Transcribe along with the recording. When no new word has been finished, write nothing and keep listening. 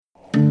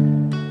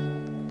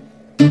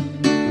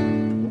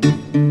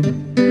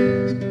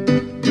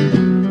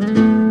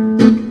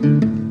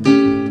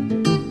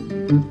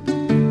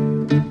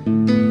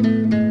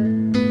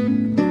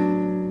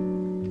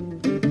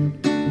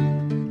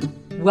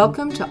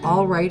Welcome to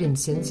All Right in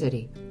Sin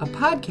City, a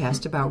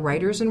podcast about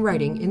writers and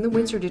writing in the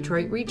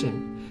Windsor-Detroit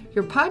region.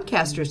 Your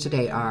podcasters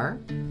today are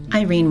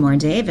Irene Moore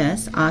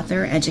Davis,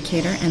 author,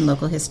 educator, and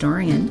local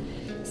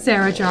historian.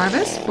 Sarah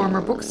Jarvis,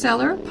 former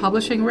bookseller,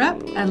 publishing rep,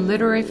 and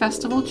literary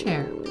festival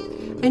chair.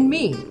 And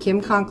me,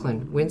 Kim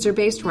Conklin,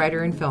 Windsor-based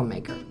writer and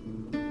filmmaker.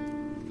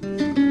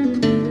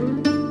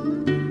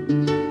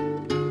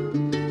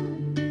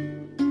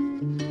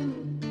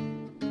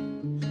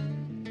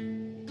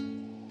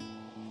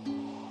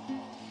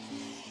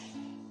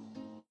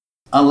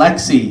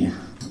 Alexei.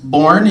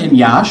 Born in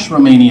Iași,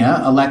 Romania,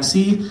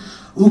 Alexei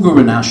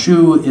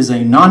Ugurinașu is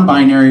a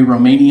non-binary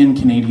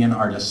Romanian-Canadian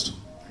artist.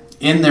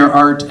 In their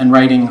art and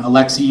writing,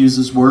 Alexei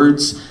uses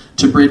words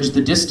to bridge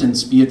the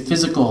distance, be it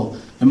physical,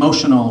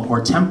 emotional,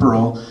 or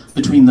temporal,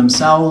 between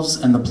themselves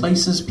and the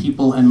places,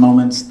 people, and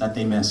moments that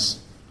they miss.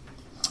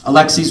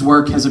 Alexei's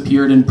work has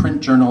appeared in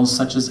print journals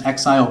such as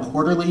Exile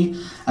Quarterly,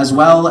 as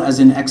well as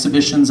in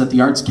exhibitions at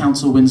the Arts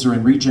Council Windsor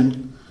and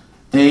Region.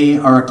 They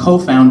are a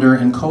co-founder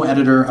and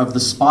co-editor of the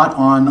Spot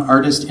On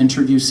Artist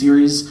Interview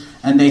Series,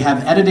 and they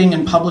have editing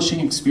and publishing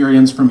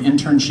experience from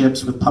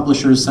internships with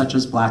publishers such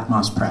as Black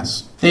Moss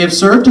Press. They have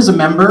served as a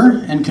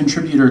member and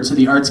contributor to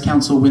the Arts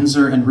Council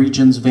Windsor and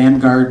Region's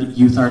Vanguard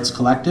Youth Arts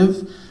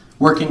Collective,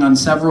 working on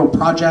several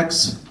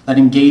projects that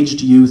engaged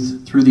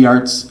youth through the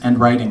arts and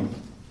writing.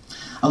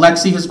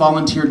 Alexei has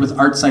volunteered with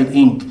ArtSite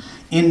Inc.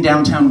 in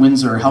downtown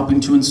Windsor, helping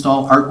to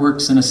install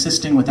artworks and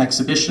assisting with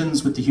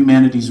exhibitions with the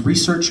Humanities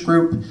Research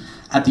Group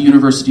at the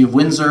University of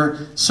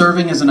Windsor,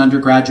 serving as an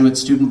undergraduate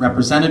student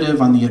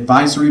representative on the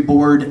advisory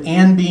board,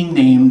 and being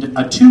named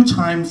a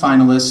 2-time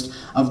finalist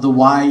of the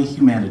Y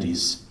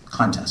Humanities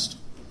contest.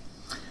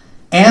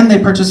 And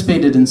they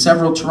participated in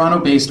several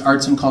Toronto-based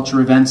arts and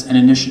culture events and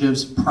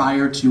initiatives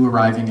prior to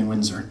arriving in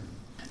Windsor.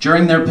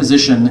 During their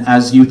position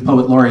as Youth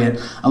Poet Laureate,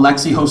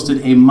 Alexei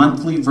hosted a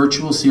monthly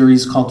virtual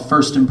series called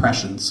First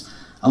Impressions.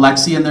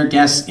 Alexei and their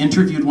guests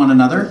interviewed one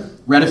another,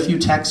 read a few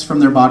texts from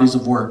their bodies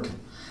of work.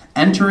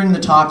 Entering the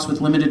talks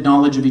with limited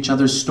knowledge of each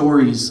other's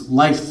stories,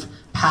 life,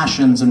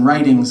 passions, and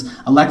writings,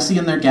 Alexei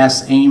and their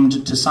guests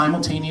aimed to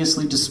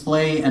simultaneously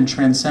display and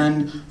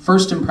transcend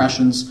first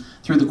impressions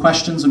through the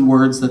questions and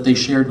words that they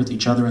shared with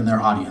each other and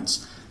their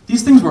audience.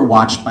 These things were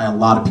watched by a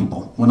lot of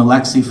people. When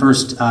Alexei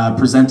first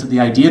presented the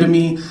idea to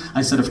me,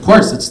 I said, of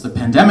course, it's the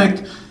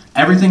pandemic,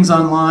 everything's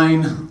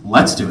online,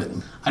 let's do it.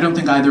 I don't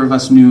think either of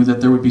us knew that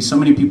there would be so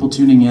many people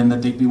tuning in,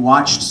 that they'd be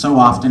watched so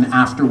often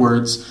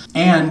afterwards.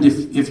 And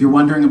if you're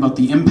wondering about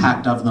the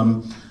impact of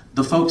them,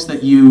 the folks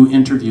that you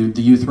interviewed,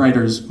 the youth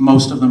writers,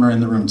 most of them are in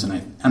the room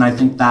tonight. And I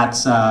think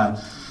that's,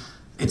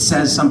 it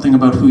says something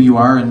about who you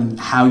are and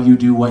how you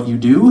do what you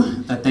do,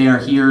 that they are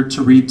here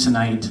to read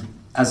tonight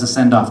as a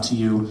send-off to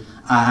you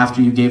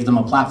after you gave them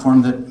a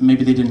platform that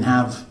maybe they didn't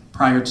have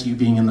prior to you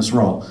being in this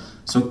role.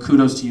 So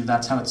kudos to you,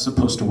 that's how it's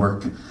supposed to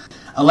work.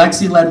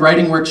 Alexei led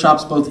writing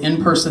workshops both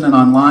in person and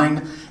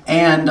online,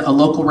 and a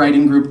local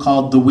writing group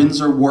called the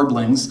Windsor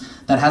Warblings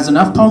that has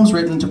enough poems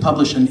written to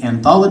publish an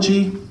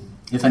anthology,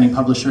 if any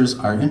publishers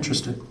are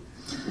interested.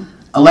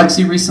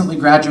 Alexei recently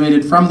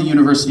graduated from the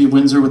University of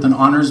Windsor with an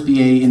honors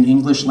BA in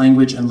English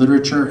Language and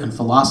Literature and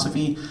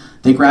Philosophy.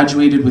 They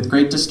graduated with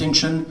great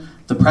distinction,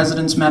 the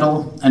President's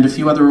Medal, and a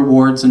few other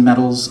awards and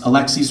medals.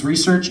 Alexei's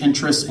research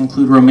interests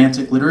include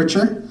romantic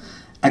literature,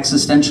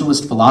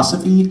 existentialist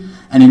philosophy,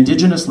 and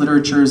indigenous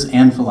literatures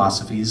and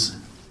philosophies.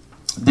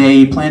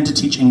 They plan to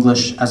teach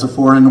English as a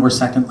foreign or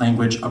second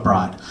language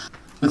abroad.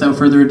 Without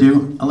further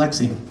ado,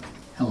 Alexei.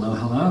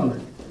 Hello.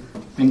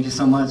 Thank you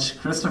so much,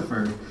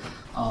 Christopher.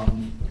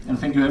 And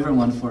thank you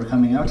everyone for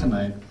coming out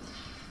tonight.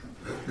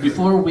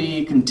 Before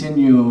we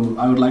continue,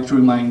 I would like to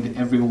remind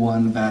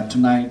everyone that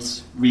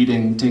tonight's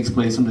reading takes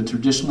place on the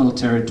traditional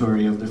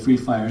territory of the Free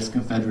Fires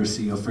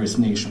Confederacy of First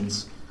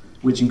Nations,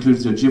 which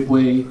includes the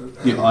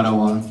Ojibwe, the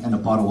Ottawa, and the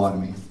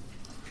Potawatomi.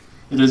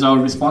 It is our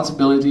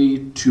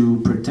responsibility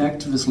to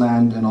protect this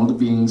land and all the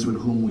beings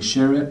with whom we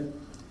share it,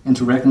 and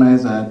to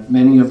recognize that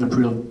many of the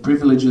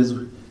privileges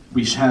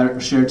we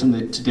share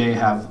today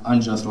have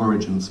unjust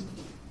origins.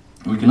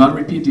 We cannot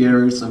repeat the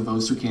errors of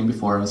those who came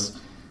before us.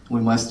 We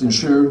must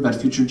ensure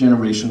that future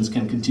generations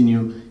can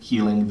continue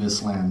healing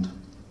this land.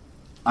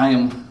 I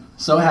am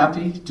so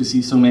happy to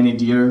see so many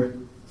dear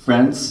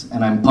friends,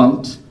 and I'm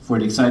pumped for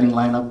the exciting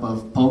lineup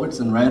of poets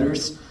and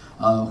writers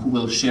who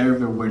will share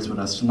their words with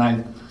us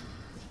tonight.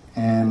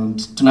 And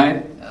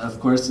tonight, of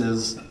course,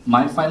 is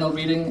my final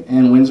reading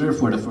in Windsor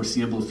for the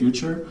foreseeable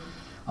future.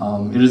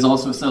 It is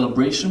also a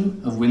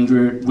celebration of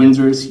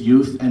Windsor's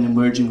youth and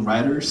emerging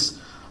writers,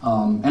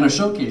 and a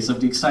showcase of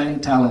the exciting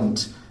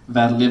talent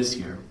that lives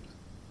here.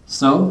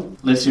 So,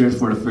 let's hear it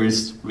for the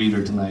first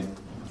reader tonight.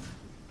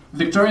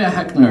 Victoria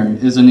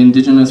Heckner is an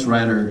Indigenous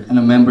writer and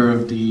a member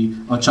of the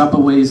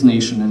Ochapowace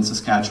Nation in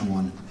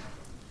Saskatchewan.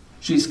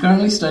 She is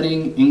currently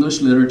studying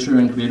English literature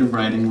and creative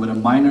writing with a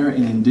minor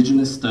in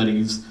Indigenous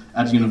Studies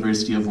at the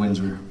University of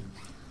Windsor.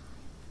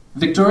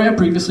 Victoria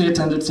previously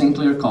attended St.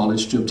 Clair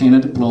College to obtain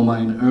a diploma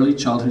in early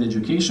childhood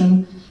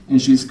education,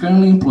 and she is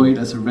currently employed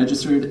as a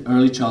registered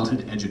early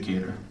childhood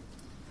educator.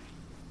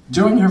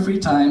 During her free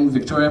time,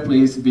 Victoria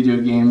plays video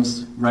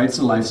games, writes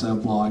a lifestyle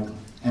blog,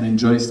 and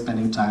enjoys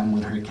spending time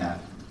with her cat.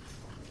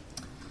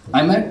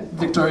 I met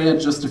Victoria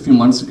just a few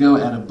months ago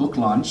at a book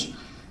launch,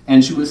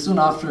 and she was soon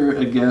after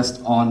a guest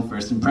on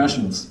First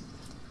Impressions.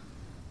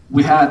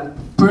 We had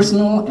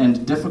personal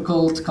and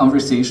difficult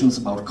conversations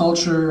about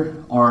culture,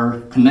 our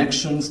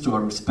connections to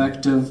our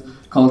respective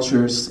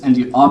cultures, and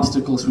the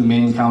obstacles we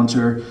may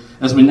encounter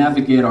as we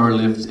navigate our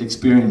lived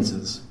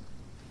experiences.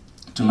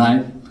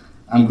 Tonight,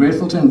 I'm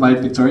grateful to invite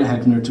Victoria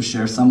Heckner to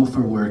share some of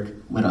her work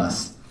with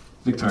us.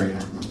 Victoria.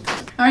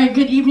 All right,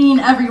 good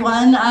evening,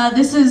 everyone.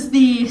 This is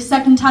the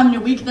second time in a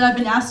week that I've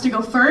been asked to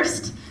go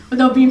first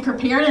without being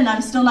prepared, and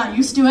I'm still not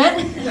used to it.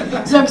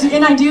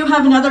 And I do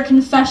have another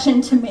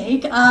confession to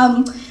make.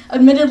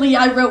 Admittedly,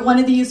 I wrote one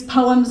of these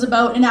poems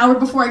about an hour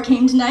before I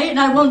came tonight, and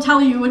I won't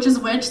tell you which is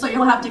which, so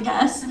you'll have to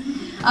guess. So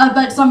I'm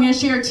going to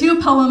share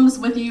two poems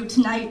with you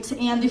tonight,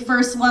 and the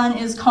first one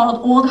is called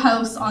Old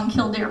House on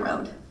Kildare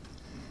Road.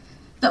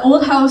 The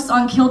old house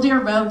on Kildare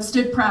Road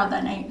stood proud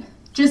that night,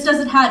 just as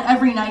it had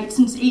every night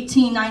since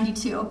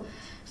 1892.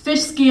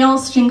 Fish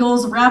scales,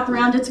 shingles wrap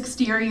around its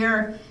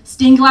exterior,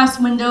 stained glass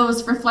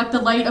windows reflect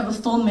the light of a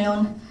full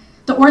moon.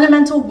 The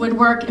ornamental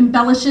woodwork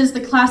embellishes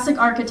the classic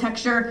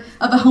architecture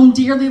of a home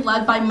dearly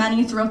loved by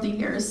many throughout the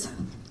years.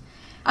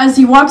 As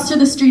he walks through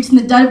the streets in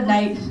the dead of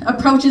night,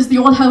 approaches the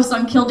old house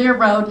on Kildare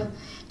Road,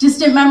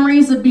 distant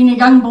memories of being a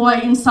young boy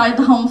inside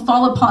the home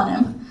fall upon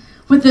him,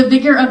 with the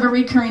vigor of a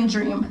recurring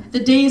dream. The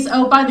days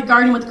out by the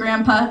garden with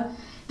Grandpa,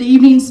 the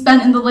evenings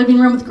spent in the living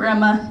room with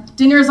Grandma,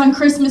 dinners on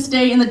Christmas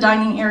Day in the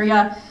dining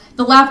area,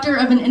 the laughter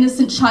of an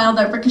innocent child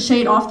that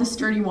ricocheted off the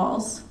sturdy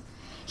walls.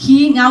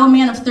 He, now a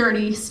man of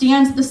 30,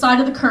 stands at the side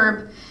of the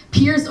curb,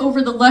 peers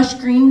over the lush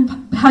green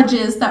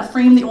hedges that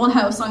frame the old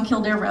house on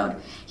Kildare Road.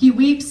 He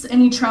weeps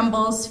and he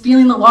trembles,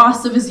 feeling the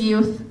loss of his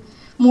youth,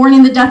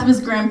 mourning the death of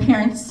his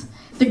grandparents.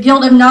 The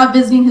guilt of not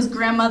visiting his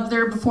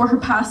grandmother before her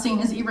passing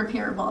is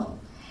irreparable.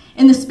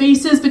 In the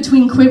spaces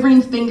between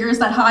quivering fingers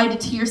that hide a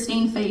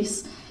tear-stained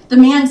face, the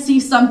man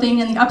sees something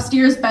in the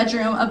upstairs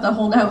bedroom of the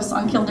old house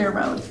on Kildare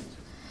Road.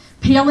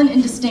 Pale and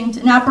indistinct,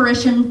 an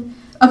apparition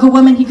of a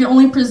woman he could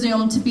only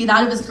presume to be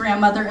that of his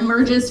grandmother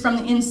emerges from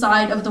the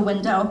inside of the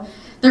window.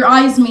 Their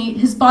eyes meet,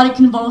 his body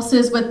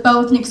convulses with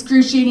both an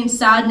excruciating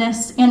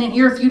sadness and an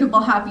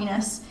irrefutable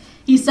happiness.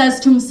 He says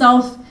to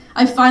himself,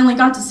 I finally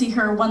got to see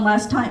her one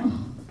last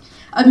time.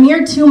 A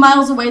mere 2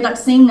 miles away that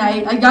same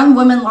night, a young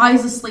woman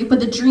lies asleep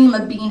with a dream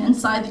of being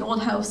inside the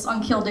old house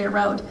on Kildare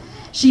Road.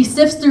 She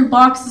sifts through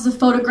boxes of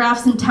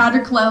photographs and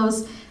tattered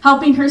clothes,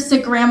 helping her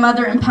sick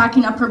grandmother and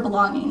packing up her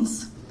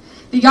belongings.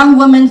 The young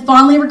woman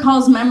fondly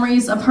recalls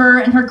memories of her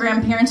and her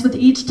grandparents with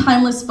each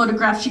timeless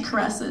photograph she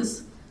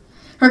caresses.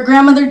 Her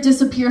grandmother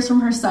disappears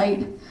from her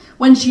sight.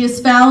 When she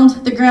is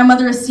found, the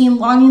grandmother is seen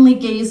longingly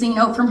gazing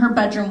out from her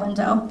bedroom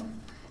window.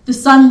 The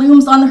sun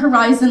looms on the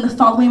horizon the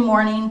following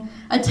morning.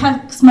 A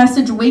text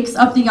message wakes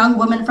up the young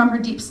woman from her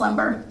deep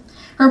slumber.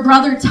 Her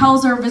brother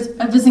tells her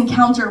of his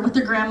encounter with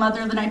her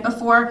grandmother the night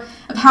before,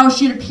 of how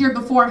she had appeared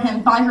before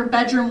him by her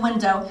bedroom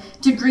window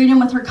to greet him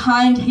with her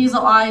kind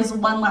hazel eyes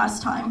one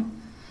last time.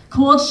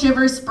 Cold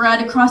shivers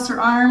spread across her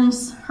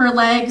arms, her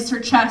legs, her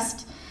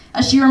chest,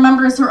 as she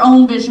remembers her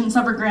own visions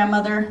of her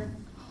grandmother.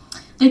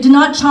 They do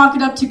not chalk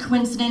it up to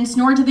coincidence,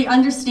 nor do they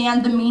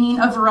understand the meaning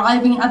of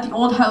arriving at the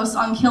old house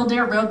on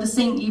Kildare Road the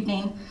same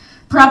evening.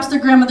 Perhaps their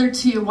grandmother,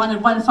 too,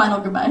 wanted one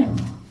final goodbye.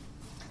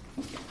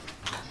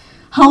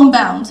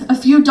 Homebound, a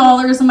few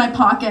dollars in my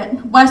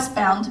pocket.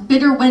 Westbound,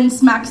 bitter wind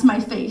smacks my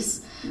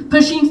face,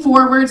 pushing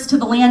forwards to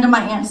the land of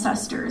my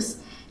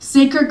ancestors.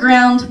 Sacred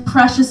ground,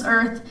 precious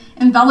earth,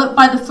 enveloped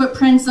by the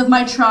footprints of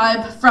my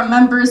tribe from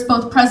members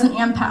both present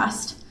and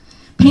past.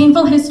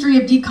 Painful history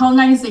of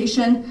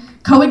decolonization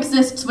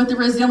coexists with the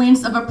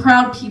resilience of a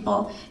proud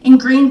people,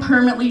 ingrained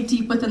permanently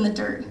deep within the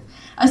dirt.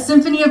 A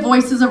symphony of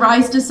voices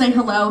arise to say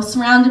hello,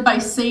 surrounded by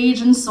sage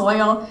and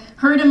soil,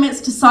 heard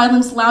amidst a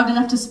silence loud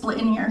enough to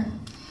split an ear.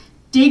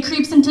 Day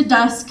creeps into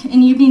dusk,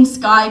 an evening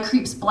sky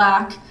creeps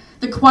black.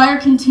 The choir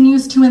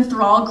continues to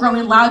enthrall,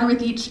 growing louder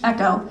with each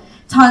echo.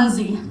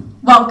 Tanzi,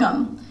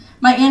 welcome.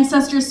 My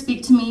ancestors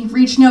speak to me,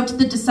 reaching out to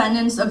the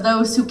descendants of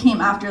those who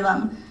came after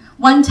them.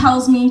 One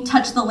tells me,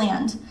 touch the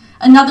land.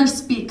 Another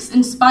speaks,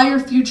 inspire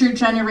future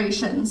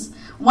generations.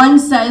 One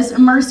says,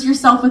 immerse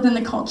yourself within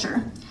the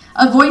culture.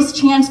 A voice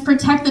chants,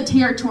 protect the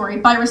territory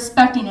by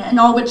respecting it and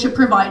all which it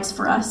provides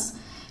for us.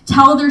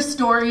 Tell their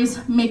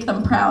stories, make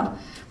them proud.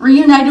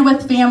 Reunited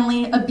with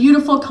family, a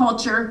beautiful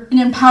culture, an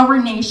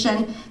empowered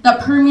nation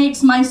that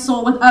permeates my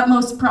soul with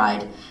utmost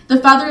pride.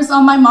 The feathers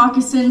on my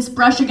moccasins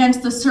brush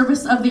against the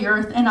surface of the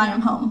earth, and I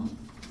am home.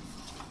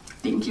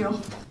 Thank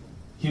you.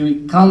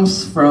 He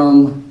comes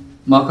from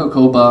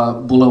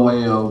Makakoba,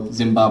 Bulawayo,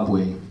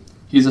 Zimbabwe.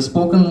 He's a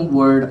spoken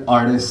word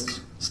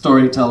artist,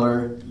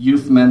 storyteller,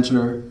 youth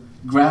mentor,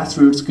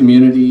 grassroots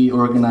community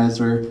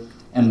organizer,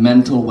 and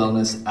mental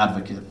wellness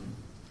advocate.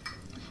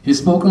 His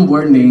spoken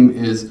word name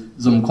is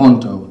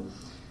Zumkonto,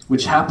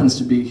 which happens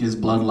to be his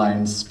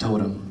bloodline's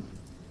totem.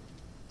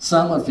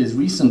 Some of his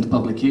recent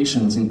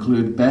publications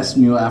include Best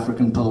New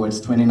African Poets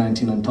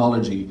 2019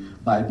 Anthology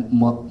by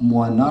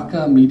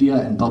Moanaka Media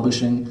and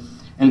Publishing,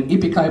 and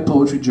Ipikai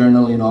Poetry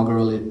Journal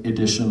inaugural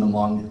edition,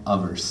 among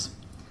others.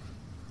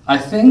 I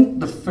think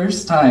the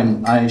first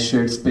time I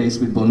shared space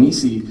with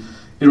Bonisi,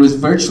 it was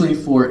virtually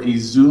for a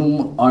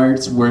Zoom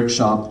arts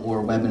workshop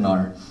or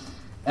webinar,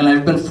 and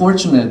I've been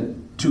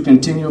fortunate to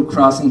continue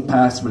crossing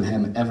paths with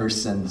him ever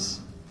since.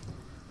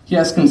 He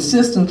has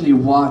consistently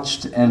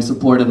watched and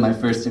supported my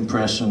First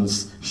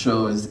Impressions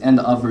shows and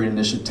other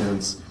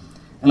initiatives,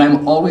 and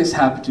I'm always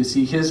happy to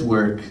see his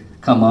work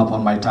come up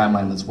on my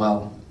timeline as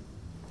well.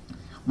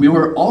 We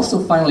were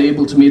also finally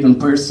able to meet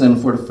in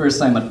person for the first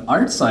time at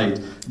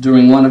ArtSite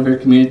during one of their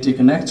community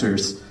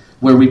connectors,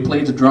 where we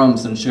played the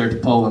drums and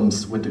shared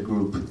poems with the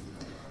group.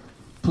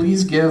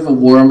 Please give a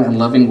warm and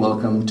loving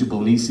welcome to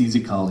Bonisi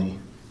Zikali.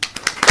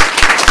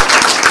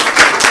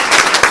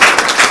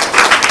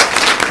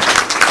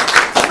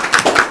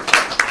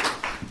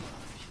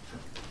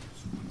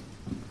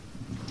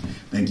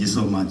 Thank you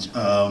so much.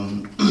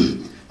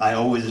 I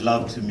always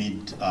love to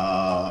meet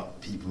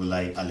people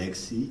like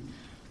Alexi,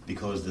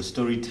 because the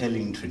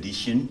storytelling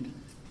tradition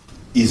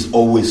is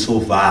always so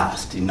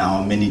vast in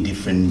our many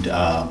different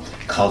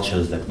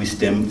cultures that we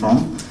stem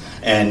from.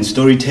 And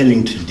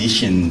storytelling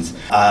traditions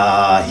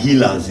are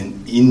healers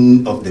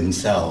in of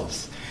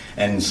themselves.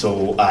 And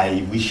so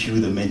I wish you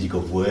the magic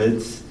of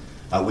words.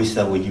 I wish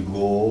that when you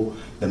go,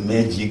 the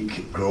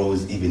magic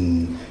grows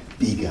even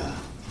bigger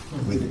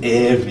with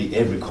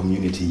every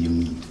community you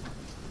meet.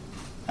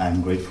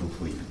 I'm grateful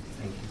for you.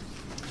 Thank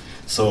you.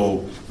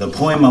 So the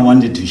poem I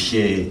wanted to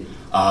share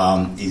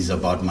is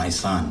about my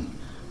son.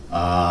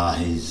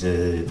 He's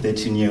a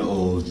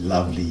 13-year-old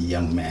lovely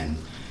young man,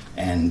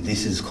 and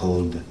this is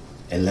called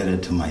A Letter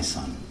to My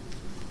Son.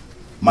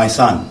 My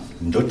son,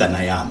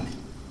 ndodana yami,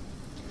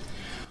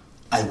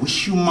 I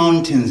wish you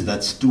mountains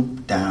that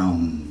stoop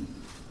down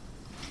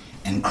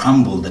and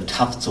crumble the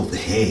tufts of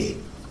hair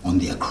on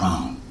their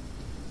crown,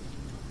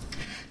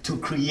 to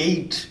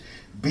create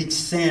beach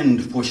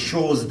sand for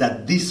shores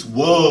that this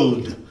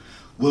world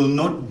will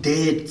not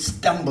dare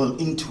stumble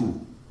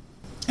into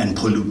and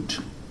pollute,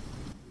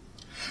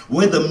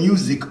 where the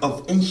music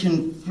of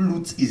ancient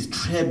flutes is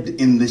trapped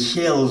in the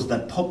shells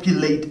that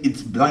populate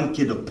its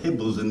blanket of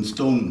pebbles and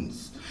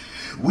stones,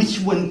 which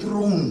when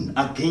thrown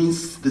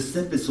against the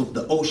surface of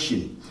the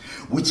ocean,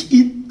 with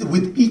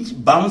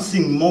each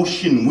bouncing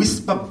motion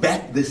whisper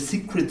back the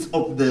secrets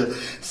of the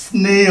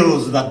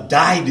snails that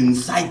died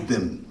inside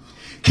them,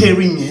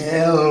 carrying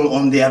hell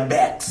on their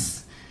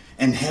backs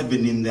and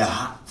heaven in their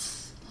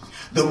hearts.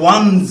 The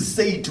ones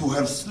say to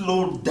have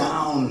slowed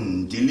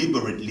down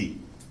deliberately,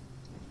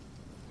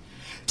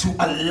 to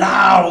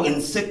allow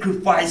and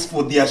sacrifice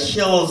for their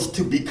shells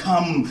to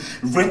become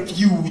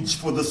refuge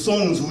for the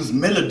songs whose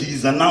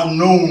melodies are now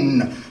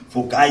known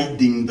for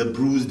guiding the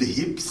bruised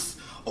hips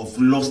of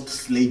lost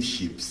slave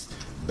ships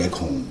back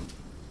home.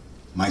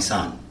 My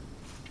son,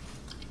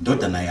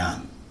 ndodana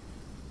yami,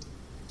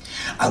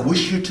 I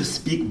wish you to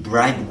speak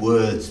bright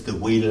words the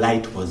way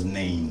light was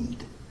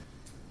named,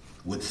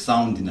 with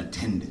sound in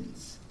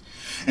attendance,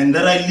 and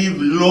that I live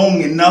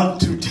long enough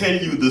to tell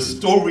you the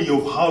story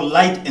of how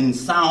light and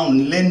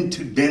sound learned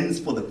to dance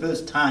for the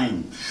first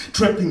time,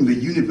 trapping the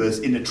universe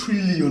in 1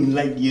 trillion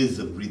light years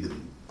of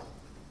rhythm.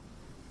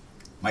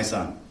 My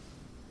son,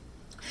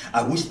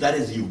 I wish that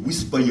as you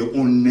whisper your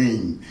own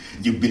name,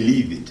 you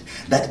believe it,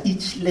 that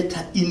each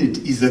letter in it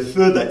is a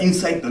feather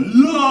inside the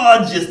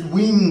largest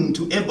wing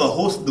to ever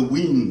host the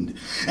wind,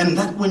 and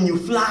that when you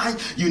fly,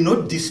 you're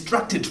not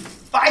distracted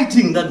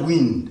fighting that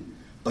wind,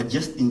 but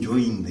just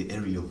enjoying the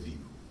aerial view.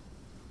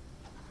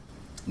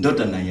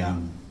 Ndodana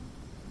yami,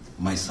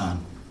 my son,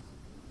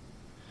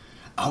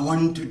 I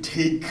want to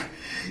take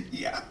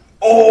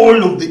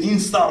all of the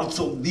insults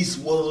of this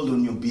world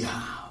on your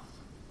behalf,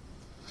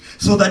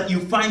 so that you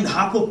find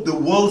half of the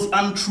world's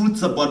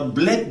untruths about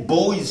black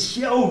boys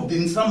shelved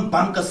in some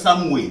bunker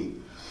somewhere.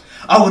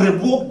 I would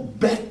have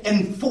walked back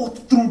and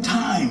forth through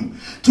time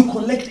to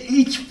collect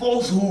each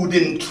falsehood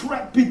and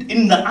trap it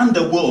in the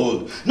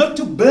underworld, not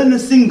to burn a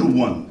single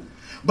one,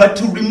 but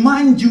to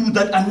remind you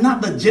that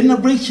another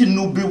generation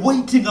will be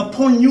waiting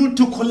upon you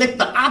to collect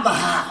the other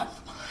half.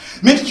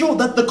 Make sure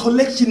that the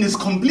collection is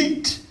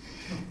complete.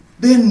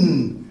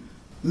 Then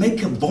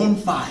make a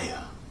bonfire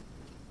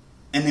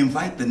and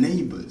invite the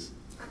neighbors,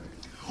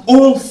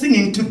 all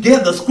singing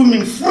together,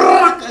 screaming,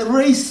 "Fuck a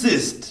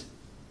racist!"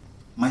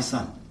 My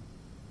son,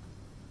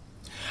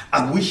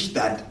 I wish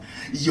that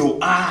your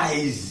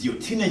eyes, your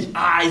teenage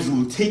eyes,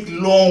 will take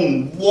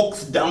long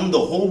walks down the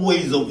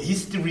hallways of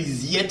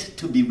histories yet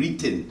to be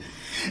written,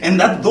 and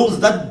that those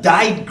that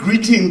died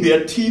gritting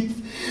their teeth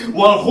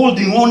while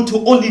holding on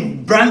to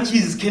olive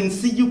branches can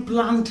see you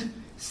plant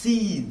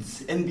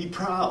seeds and be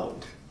proud.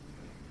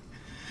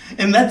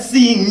 And that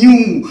seeing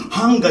you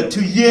hunger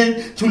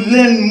to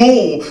learn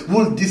more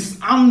will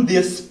disarm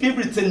their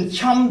spirits and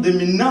charm them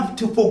enough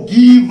to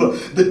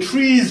forgive the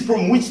trees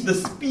from which the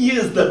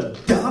spears that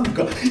dug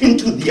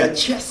into their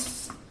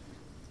chests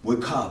were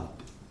carved.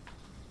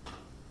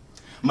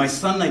 My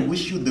son, I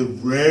wish you the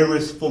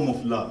rarest form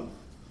of love.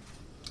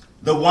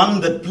 The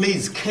one that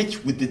plays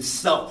catch with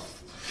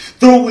itself,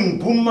 throwing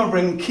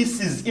boomerang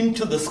kisses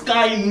into the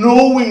sky,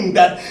 knowing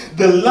that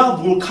the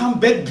love will come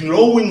back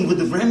glowing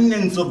with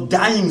remnants of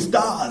dying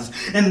stars,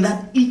 and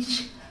that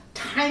each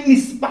tiny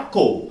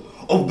sparkle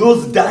of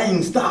those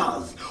dying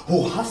stars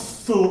will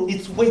hustle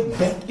its way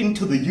back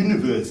into the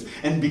universe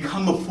and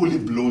become a fully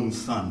blown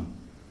sun.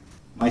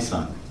 My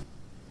son,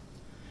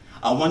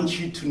 I want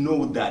you to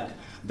know that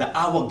the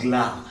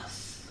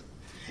hourglass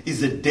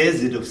is a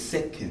desert of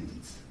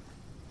seconds,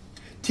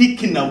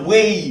 ticking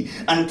away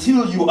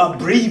until you are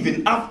brave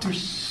enough to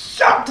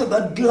shatter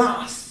that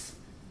glass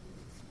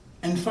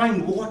and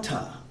find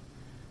water.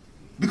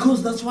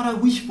 Because that's what I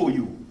wish for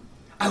you.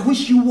 I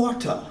wish you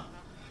water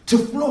to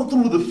flow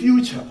through the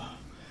future,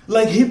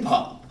 like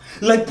hip-hop,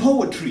 like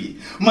poetry.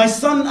 My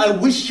son, I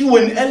wish you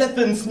an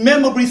elephant's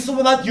memory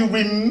so that you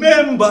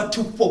remember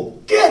to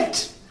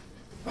forget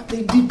what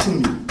they did to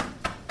me.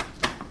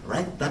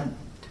 Write that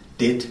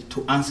debt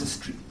to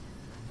ancestry.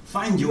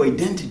 Find your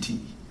identity.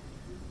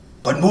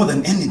 But more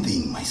than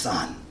anything, my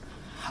son,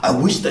 I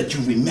wish that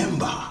you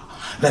remember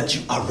that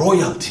you are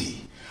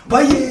royalty.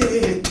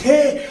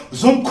 Bayethe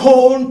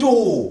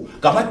zomkhonto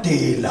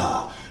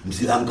kabadela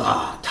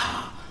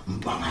mzilangata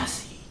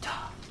mpangasita.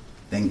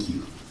 Thank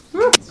you.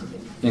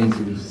 Thank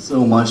you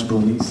so much,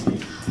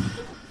 Bonisi.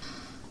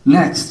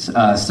 Next,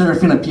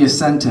 Serafina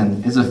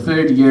Piacenten is a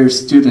third-year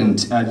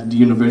student at the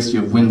University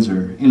of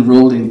Windsor,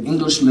 enrolled in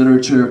English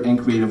literature and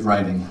creative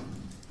writing.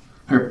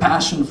 Her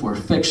passion for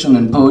fiction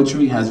and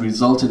poetry has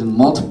resulted in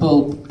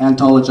multiple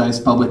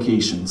anthologized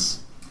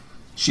publications.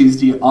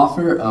 She's the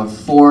author of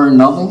 4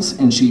 novels,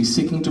 and she's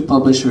seeking to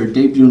publish her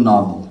debut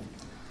novel.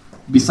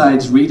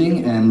 Besides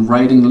reading and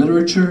writing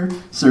literature,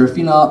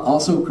 Serafina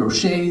also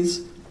crochets,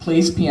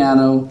 plays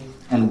piano,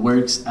 and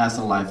works as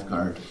a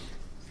lifeguard.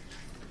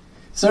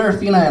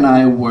 Serafina and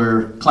I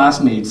were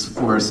classmates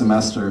for a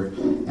semester,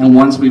 and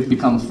once we've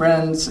become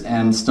friends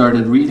and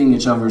started reading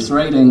each other's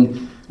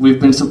writing, we've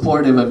been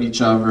supportive of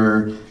each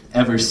other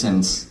ever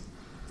since.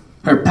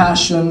 Her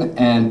passion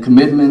and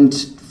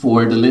commitment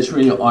for the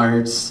literary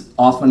arts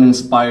often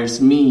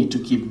inspires me to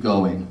keep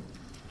going.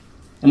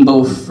 In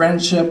both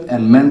friendship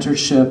and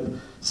mentorship,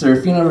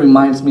 Serafina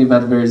reminds me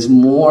that there is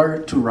more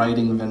to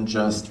writing than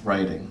just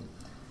writing.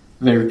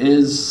 There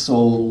is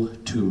soul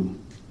too.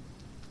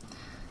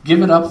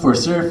 Give it up for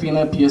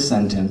Serafina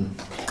Piacenten.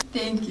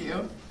 Thank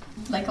you.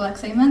 Like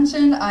Alexei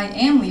mentioned, I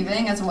am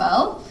leaving as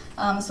well.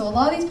 So a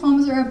lot of these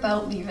poems are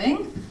about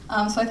leaving.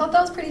 So I thought that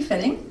was pretty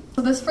fitting.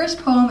 So this first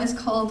poem is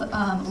called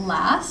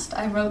Last.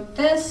 I wrote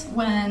this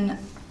when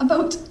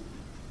about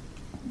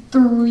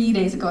 3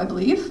 days ago, I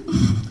believe.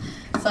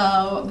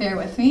 So bear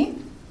with me.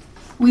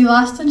 We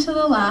last until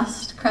the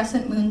last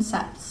crescent moon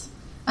sets.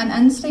 An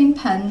unstained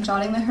pen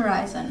jotting the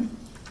horizon.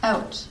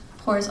 Out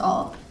pours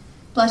all.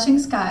 Blushing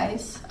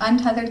skies,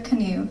 untethered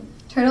canoe,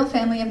 turtle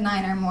family of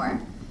 9 or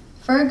more,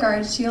 fur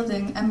guards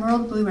shielding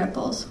emerald blue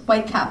ripples,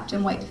 white-capped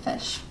and white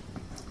fish.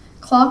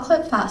 Claw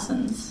clip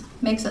fastens,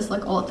 makes us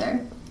look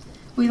older.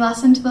 We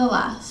last to the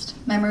last,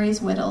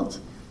 memories whittled,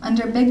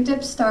 under big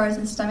dip stars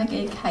and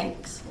stomachache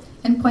hikes.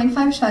 In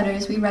 0.5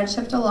 shutters, we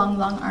redshift along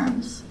long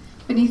arms.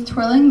 Beneath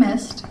twirling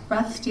mist,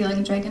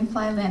 breath-stealing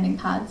dragonfly landing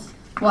pads,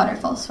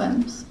 waterfall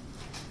swims.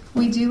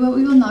 We do what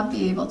we will not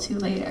be able to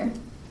later.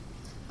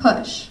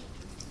 Push.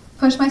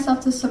 Push myself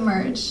to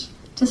submerge,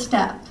 to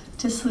step,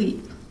 to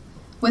sleep.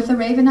 With the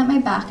raven at my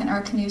back and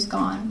our canoes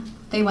gone,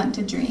 they went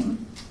to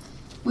dream.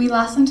 We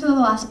last to the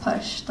last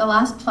push, the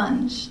last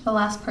plunge, the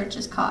last perch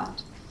is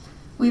caught.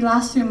 We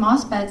last through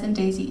moss beds and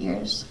daisy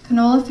ears,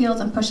 canola fields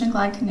and push and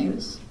glide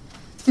canoes.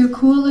 Through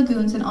cool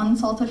lagoons and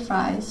unsalted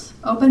fries,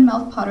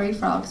 open-mouthed pottery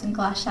frogs and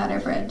glass shatter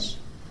bridge.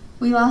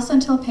 We last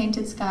until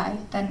painted sky,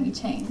 then we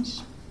change.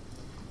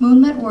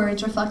 Moonlit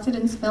words reflected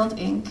in spilled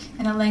ink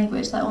in a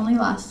language that only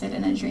lasted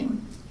in a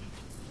dream.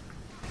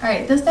 All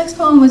right, this next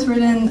poem was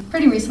written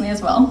pretty recently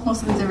as well.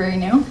 Most of these are very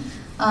new.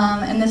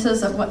 And this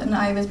is what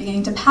I was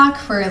beginning to pack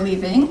for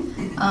leaving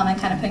and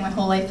kind of putting my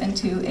whole life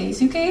into a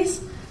suitcase.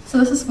 So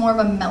this is more of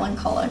a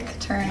melancholic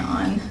turn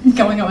on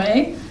going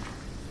away.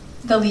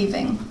 The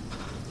leaving.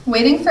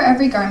 Waiting for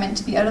every garment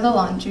to be out of the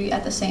laundry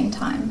at the same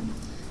time.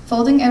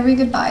 Folding every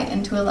goodbye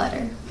into a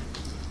letter.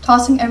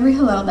 Tossing every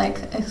hello like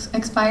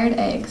expired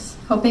eggs,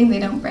 hoping they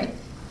don't break.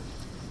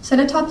 Sit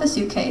atop the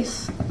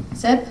suitcase.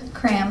 Zip,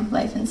 cram,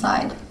 life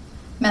inside.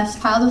 Mess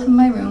piled within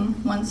my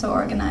room, once so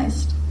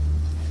organized.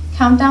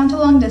 Countdown to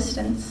long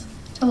distance,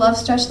 to love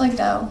stretched like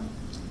dough.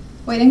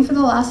 Waiting for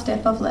the last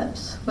dip of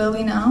lips, will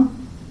we know?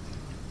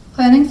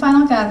 Planning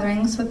final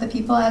gatherings with the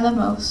people I love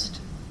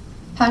most.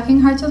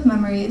 Packing hearts with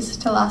memories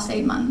to last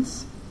 8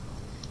 months.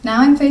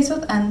 Now I'm faced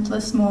with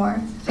endless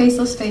more,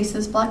 faceless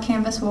faces, black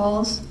canvas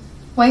walls,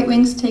 white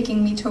wings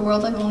taking me to a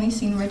world I've only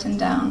seen written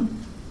down.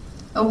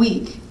 A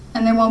week,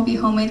 and there won't be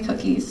homemade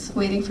cookies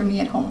waiting for me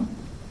at home.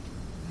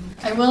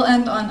 I will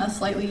end on a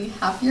slightly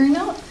happier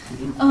note.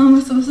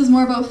 So this is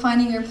more about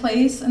finding your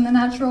place in the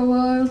natural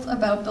world,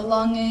 about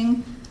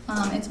belonging.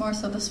 It's more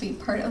so the sweet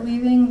part of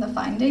leaving, the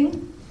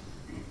finding.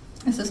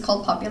 This is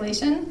called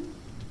Population.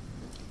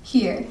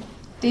 Here,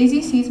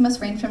 daisy seeds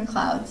must rain from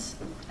clouds.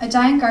 A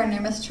giant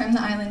gardener must trim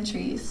the island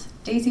trees,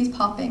 daisies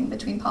popping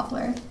between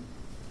poplar.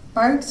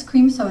 Barks,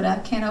 cream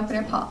soda, can't open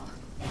or pop.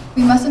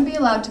 We mustn't be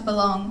allowed to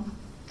belong.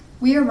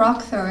 We are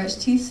rock throwers,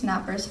 teeth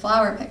snappers,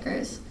 flower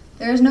pickers.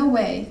 There is no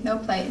way, no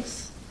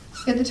place.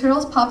 Yet the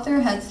turtles pop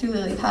their heads through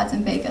lily pads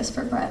and beg us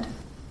for bread.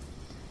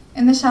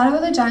 In the shadow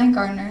of the giant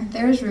gardener,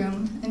 there is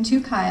room, and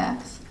 2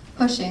 kayaks,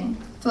 pushing,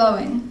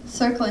 flowing,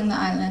 circling the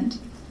island.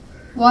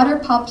 Water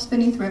pops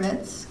beneath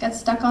rivets, gets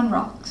stuck on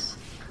rocks.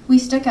 We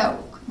stick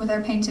out with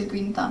our painted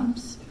green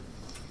thumbs.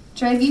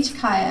 Drag each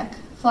kayak,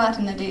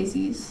 flatten the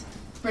daisies.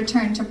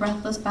 Return to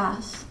breathless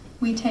bass.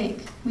 We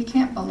take, we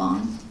can't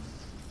belong.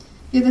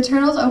 Yet the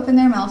turtles open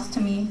their mouths to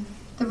me.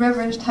 The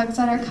river tugs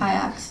at our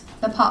kayaks.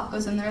 The pop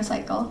goes in the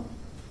recycle.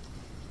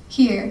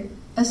 Here,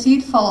 a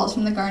seed falls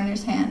from the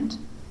gardener's hand.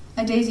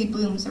 A daisy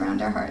blooms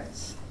around our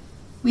hearts.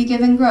 We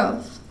give in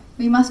growth.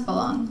 We must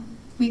belong.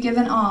 We give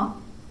in awe.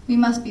 We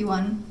must be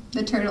one.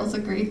 The turtles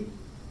agree.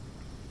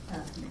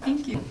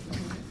 Thank you.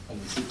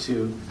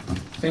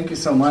 Thank you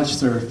so much,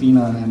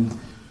 Serafina. And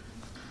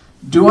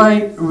do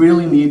I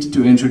really need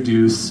to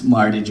introduce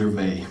Marty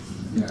Gervais?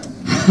 Yeah.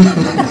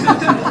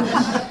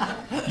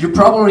 You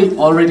probably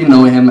already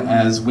know him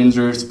as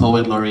Windsor's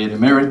Poet Laureate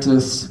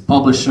Emeritus,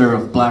 publisher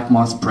of Black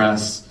Moss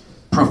Press,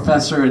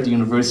 professor at the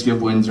University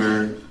of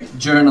Windsor,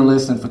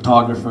 journalist and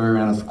photographer,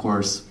 and of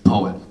course,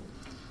 poet.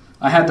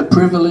 I had the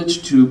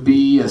privilege to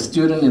be a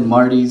student in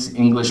Marty's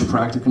English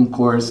practicum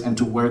course and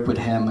to work with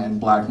him and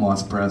Black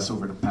Moss Press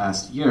over the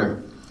past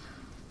year.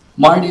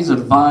 Marty's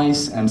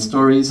advice and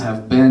stories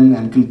have been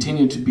and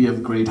continue to be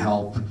of great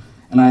help,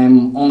 and I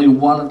am only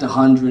one of the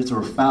hundreds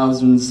or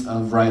thousands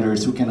of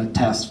writers who can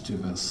attest to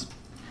this.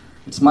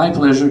 It's my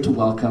pleasure to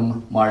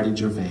welcome Marty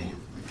Gervais.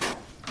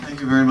 Thank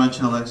you very much,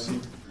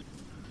 Alexi.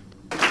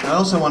 I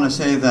also want to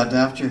say that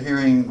after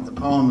hearing the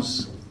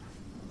poems,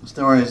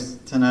 stories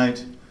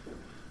tonight,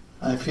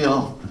 I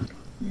feel,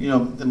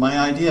 that my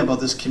idea about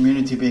this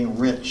community being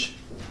rich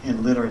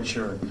in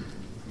literature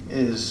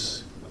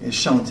is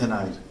shown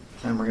tonight,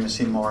 and we're going to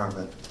see more of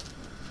it.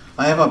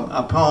 I have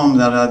a poem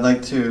that I'd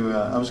like to,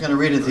 I was going to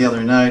read it the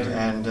other night,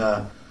 and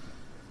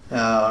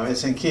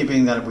it's in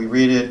keeping that we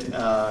read it.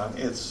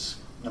 It's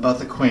about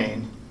the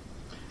Queen,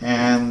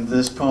 and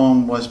this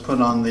poem was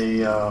put on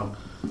the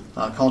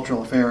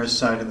Cultural Affairs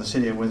site in the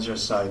City of Windsor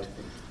site.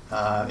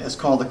 It's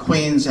called The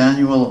Queen's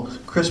Annual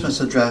Christmas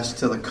Address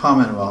to the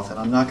Commonwealth, and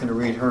I'm not going to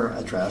read her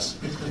address.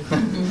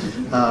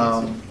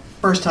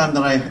 First time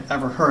that I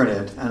ever heard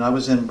it, and I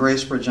was in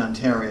Bracebridge,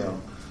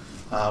 Ontario,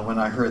 when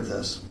I heard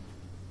this.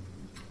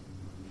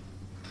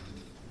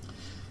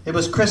 It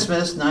was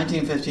Christmas,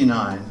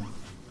 1959,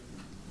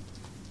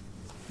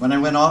 when I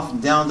went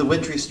off down the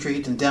wintry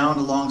street and down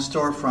along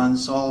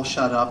storefronts all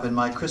shut up, and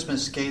my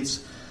Christmas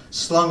skates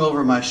slung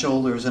over my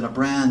shoulders and a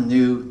brand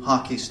new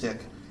hockey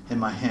stick in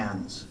my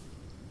hands.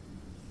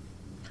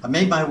 I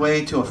made my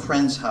way to a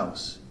friend's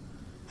house,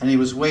 and he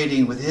was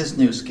waiting with his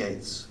new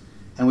skates,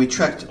 and we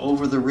trekked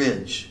over the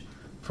ridge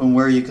from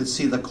where you could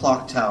see the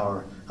clock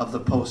tower of the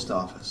post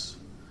office.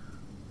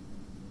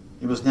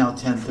 It was now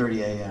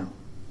 10:30 a.m.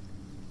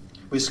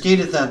 We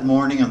skated that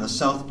morning on the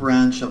south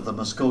branch of the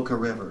Muskoka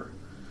River,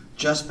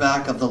 just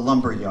back of the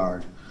lumber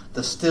yard,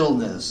 the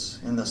stillness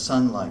in the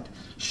sunlight,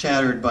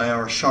 shattered by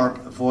our sharp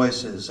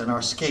voices and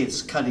our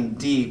skates cutting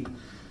deep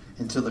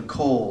into the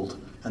cold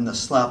and the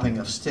slapping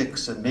of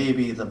sticks and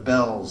maybe the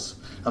bells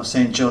of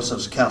St.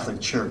 Joseph's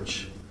Catholic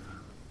Church.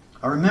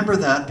 I remember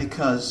that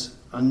because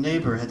a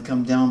neighbor had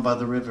come down by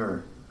the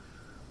river,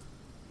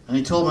 and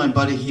he told my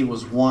buddy he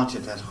was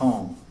wanted at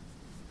home.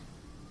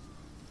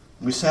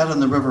 We sat on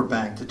the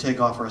riverbank to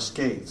take off our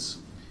skates,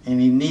 and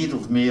he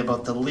needled me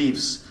about the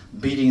Leafs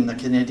beating the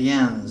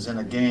Canadiens in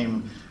a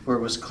game where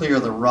it was clear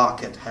the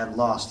Rocket had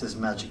lost his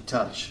magic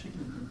touch.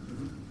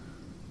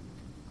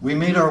 We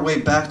made our way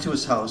back to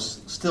his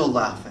house, still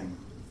laughing.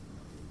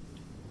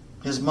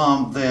 His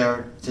mom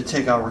there to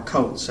take our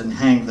coats and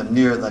hang them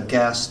near the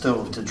gas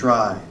stove to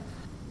dry.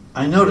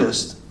 I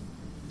noticed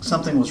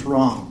something was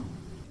wrong.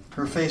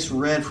 Her face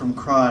red from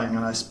crying,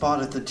 and I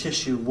spotted the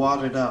tissue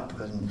wadded up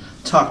and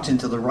tucked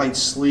into the right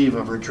sleeve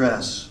of her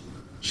dress.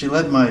 She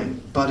led my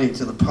buddy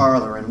to the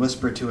parlor and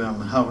whispered to him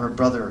how her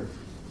brother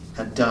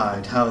had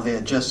died, how they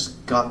had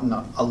just gotten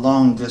a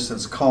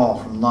long-distance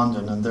call from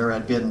London, and there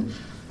had been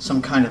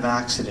some kind of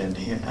accident,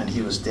 and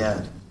he was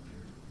dead.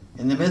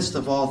 In the midst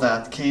of all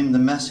that came the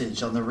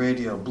message on the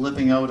radio,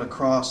 blipping out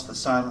across the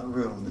silent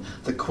room,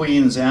 the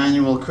Queen's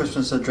annual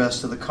Christmas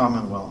address to the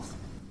Commonwealth.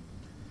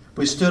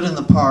 We stood in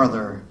the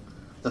parlor,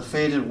 the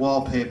faded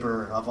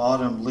wallpaper of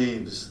autumn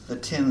leaves, the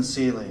tin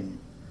ceiling.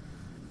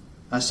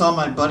 I saw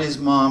my buddy's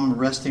mom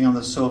resting on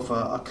the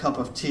sofa, a cup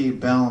of tea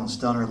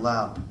balanced on her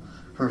lap,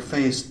 her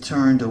face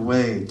turned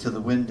away to the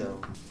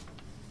window.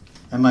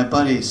 And my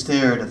buddy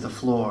stared at the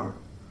floor.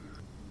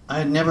 I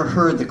had never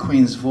heard the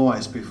Queen's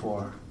voice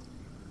before.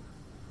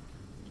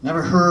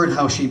 Never heard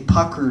how she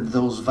puckered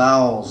those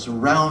vowels,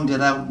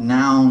 rounded out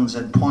nouns,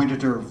 and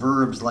pointed her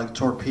verbs like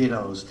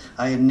torpedoes.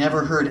 I had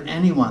never heard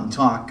anyone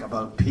talk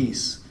about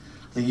peace,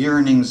 the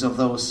yearnings of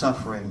those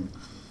suffering,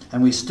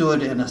 and we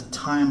stood in a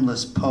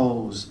timeless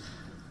pose,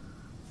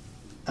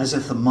 as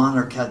if the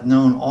monarch had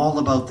known all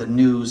about the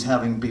news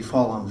having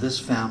befallen this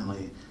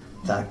family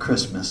that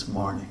Christmas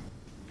morning.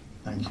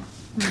 Thank you.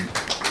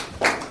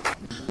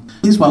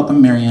 Please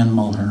welcome Marianne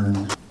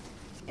Mulhern.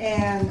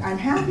 And I'm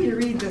happy to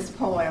read this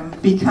poem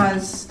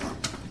because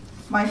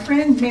my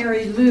friend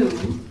Mary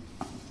Lou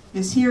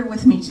is here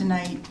with me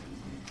tonight.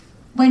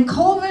 When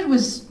COVID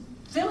was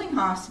filling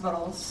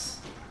hospitals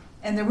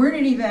and there weren't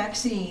any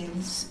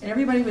vaccines, and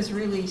everybody was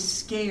really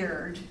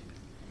scared,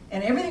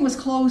 and everything was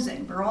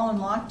closing, we're all in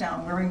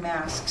lockdown wearing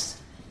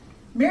masks,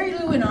 Mary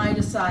Lou and I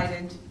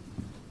decided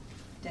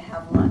to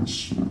have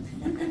lunch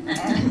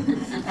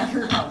at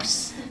her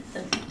house.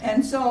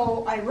 And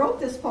so I wrote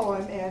this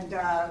poem, and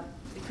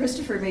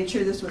Christopher made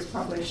sure this was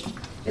published.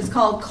 It's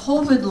called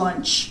COVID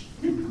Lunch.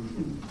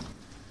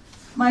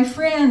 My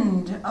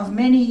friend of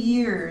many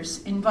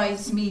years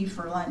invites me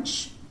for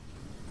lunch.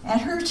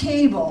 At her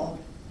table,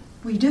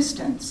 we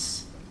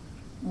distance.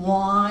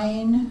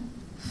 Wine,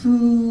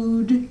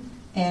 food,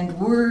 and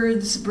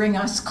words bring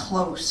us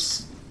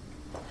close.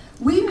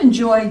 We've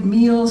enjoyed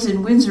meals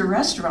in Windsor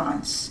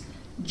restaurants,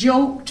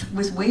 joked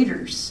with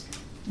waiters,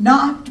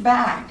 knocked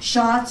back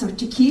shots of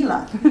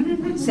tequila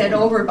said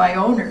over by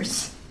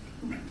owners.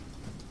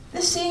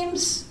 This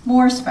seems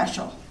more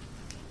special,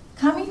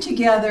 coming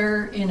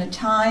together in a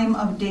time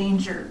of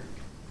danger.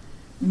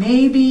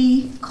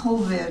 Maybe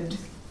COVID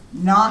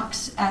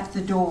knocks at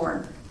the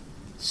door,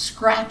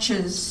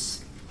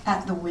 scratches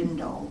at the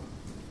window.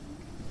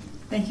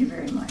 Thank you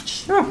very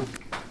much.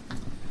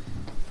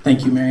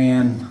 Thank you,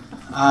 Marianne.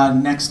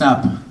 Next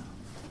up,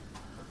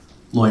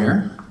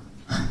 lawyer,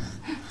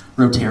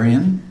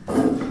 Rotarian,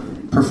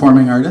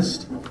 performing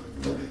artist,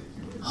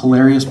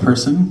 hilarious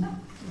person,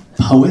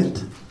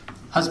 poet,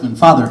 husband,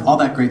 father, all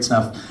that great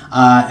stuff,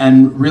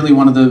 and really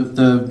one of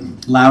the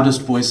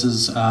loudest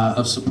voices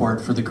of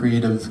support for the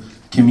creative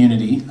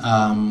community.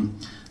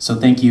 So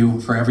thank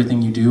you for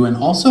everything you do, and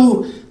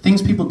also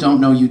things people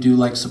don't know you do,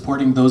 like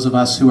supporting those of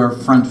us who are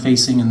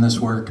front-facing in this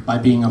work by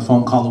being a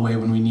phone call away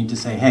when we need to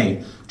say,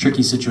 hey,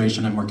 tricky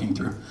situation I'm working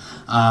through.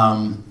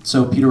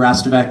 So Peter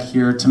Rastovec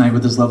here tonight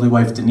with his lovely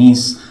wife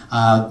Denise.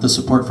 The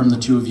support from the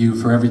two of you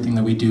for everything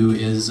that we do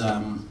is,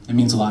 it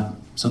means a lot.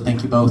 So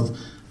thank you both.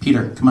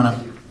 Peter, come on up.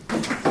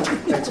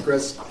 Thanks,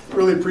 Chris.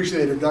 Really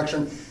appreciate the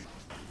introduction.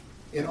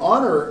 In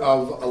honor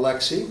of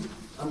Alexi,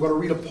 I'm going to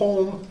read a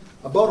poem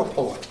about a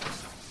poet.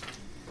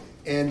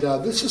 And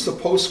this is a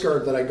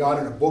postcard that I got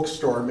in a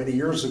bookstore many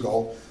years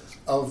ago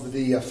of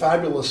the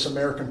fabulous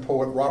American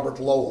poet Robert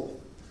Lowell,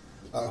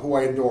 who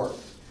I adore.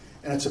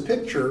 And it's a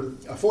picture,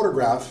 a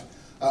photograph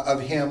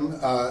of him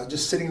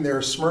just sitting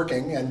there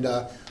smirking and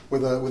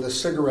with a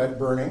cigarette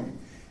burning.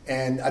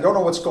 And I don't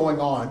know what's going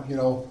on, you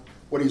know,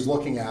 what he's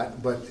looking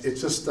at, but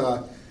it's just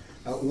a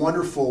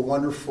wonderful,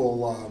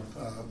 wonderful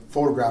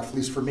photograph, at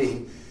least for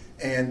me.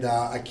 And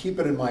I keep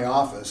it in my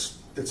office.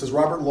 It says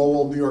Robert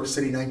Lowell, New York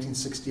City,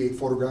 1968,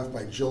 photographed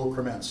by Jill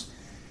Krementz.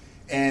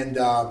 And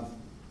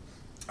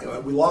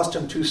we lost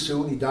him too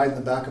soon. He died in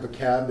the back of a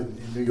cab in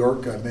New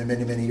York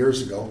many, many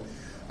years ago.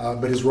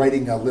 But his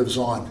writing lives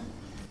on.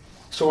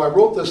 So I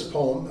wrote this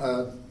poem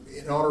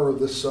in honor of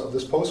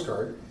this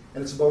postcard,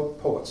 and it's about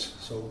poets,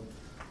 so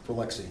for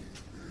Lexi.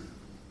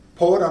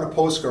 Poet on a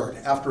postcard,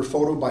 after a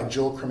photo by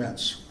Jill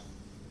Krementz.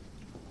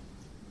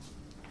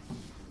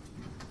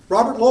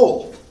 Robert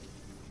Lowell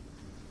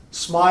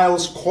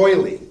smiles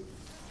coyly,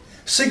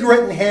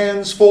 cigarette in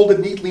hands folded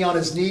neatly on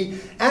his knee,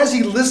 as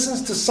he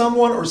listens to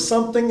someone or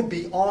something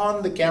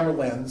beyond the camera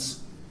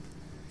lens.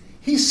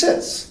 He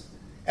sits,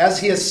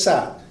 as he has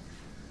sat,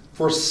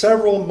 for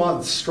several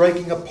months,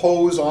 striking a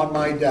pose on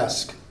my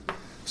desk,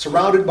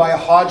 surrounded by a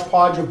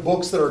hodgepodge of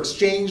books that are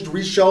exchanged,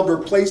 reshelved, or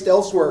placed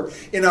elsewhere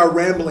in our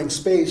rambling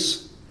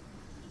space.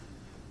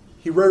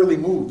 He rarely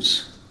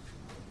moves.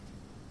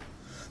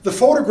 The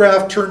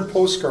photograph turned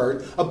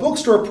postcard, a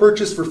bookstore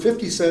purchase for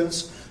 50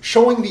 cents,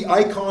 showing the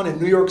icon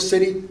in New York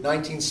City,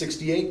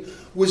 1968,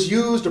 was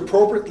used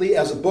appropriately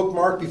as a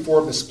bookmark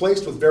before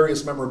misplaced with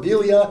various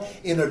memorabilia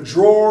in a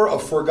drawer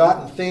of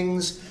forgotten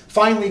things,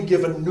 finally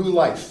given new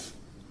life.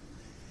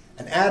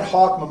 An ad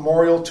hoc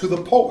memorial to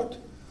the poet,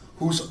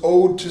 whose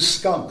ode to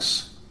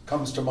skunks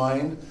comes to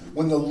mind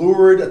when the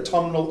lurid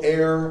autumnal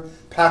air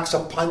packs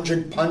a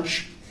pungent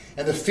punch,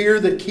 and the fear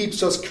that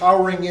keeps us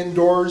cowering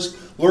indoors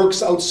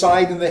lurks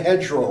outside in the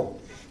hedgerow,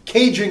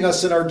 caging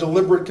us in our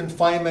deliberate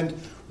confinement,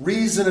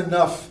 reason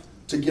enough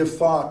to give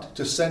thought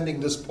to sending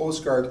this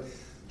postcard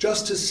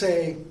just to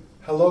say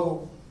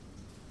hello,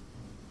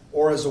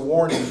 or as a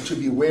warning to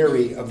be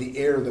wary of the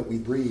air that we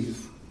breathe.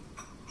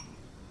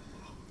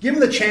 Given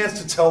the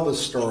chance to tell this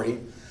story,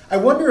 I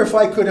wonder if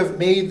I could have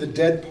made the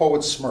dead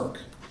poet smirk,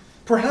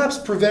 perhaps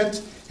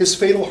prevent his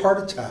fatal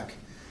heart attack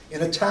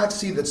in a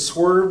taxi that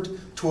swerved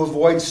to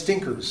avoid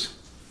stinkers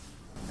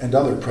and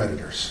other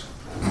predators.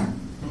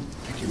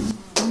 Thank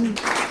you.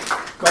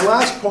 My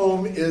last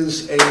poem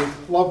is a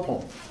love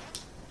poem.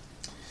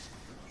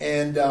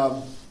 And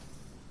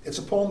it's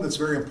a poem that's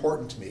very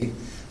important to me.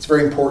 It's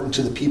very important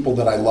to the people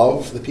that I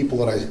love, the people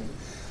that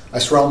I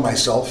surround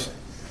myself.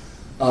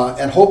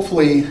 And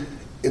hopefully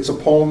it's a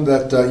poem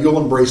that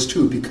you'll embrace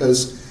too,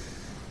 because,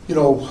 you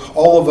know,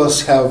 all of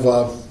us have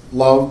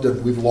loved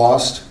and we've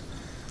lost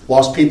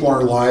people in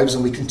our lives,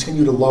 and we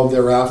continue to love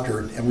thereafter,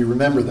 and we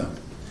remember them.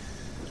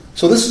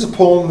 So this is a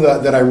poem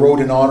that I wrote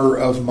in honor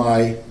of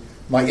my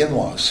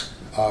in-laws,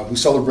 who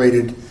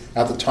celebrated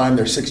at the time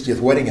their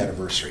 60th wedding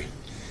anniversary.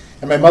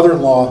 And my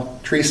mother-in-law,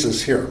 Teresa,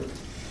 is here.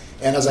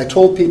 And as I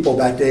told people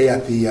that day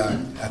at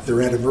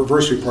their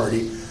anniversary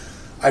party,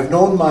 I've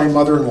known my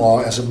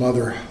mother-in-law as a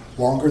mother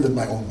longer than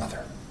my own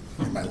mother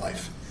in my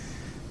life.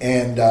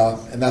 And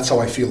that's how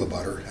I feel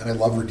about her, and I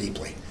love her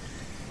deeply.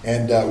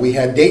 And we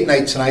had date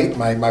night tonight,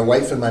 my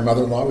wife and my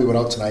mother-in-law, we went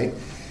out tonight.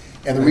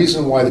 And the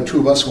reason why the two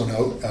of us went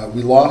out,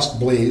 we lost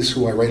Blaze,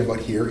 who I write about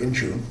here, in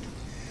June.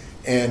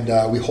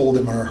 And we hold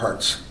him in our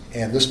hearts.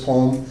 And this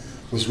poem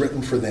was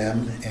written for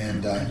them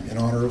and in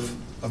honor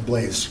of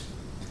Blaze.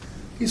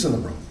 He's in the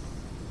room.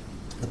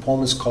 The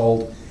poem is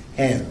called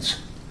Hands,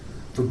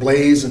 for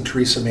Blaze and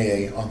Teresa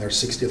May on their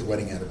 60th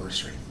wedding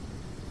anniversary.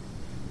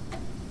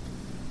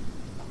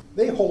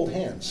 They hold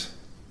hands,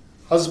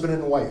 husband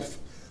and wife,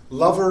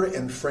 lover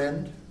and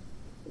friend.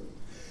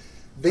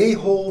 They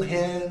hold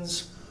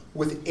hands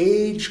with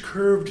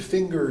age-curved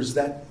fingers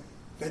that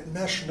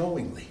mesh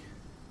knowingly.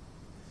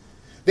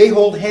 They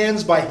hold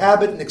hands by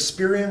habit and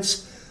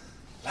experience,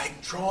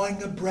 like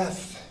drawing a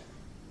breath.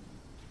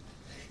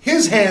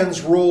 His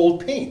hands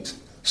rolled paint,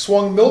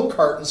 swung milk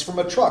cartons from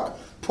a truck,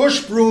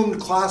 push-broomed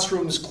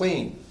classrooms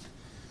clean.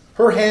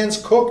 Her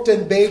hands cooked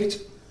and baked,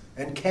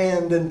 and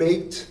canned and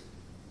baked,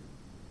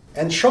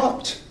 and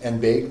chopped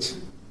and baked.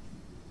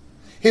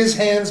 His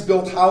hands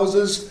built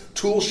houses,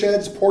 tool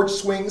sheds, porch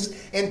swings,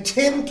 and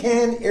tin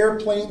can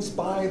airplanes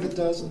by the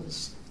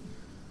dozens.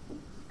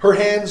 Her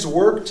hands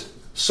worked,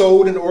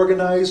 sewed and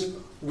organized,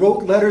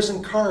 wrote letters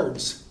and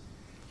cards,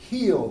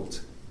 healed,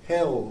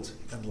 held,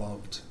 and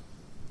loved.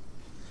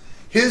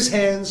 His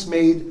hands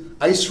made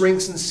ice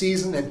rinks in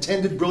season and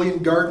tended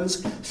brilliant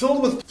gardens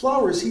filled with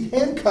flowers he'd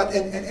hand cut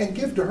and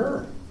give to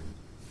her.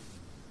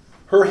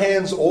 Her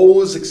hands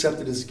always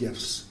accepted his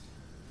gifts.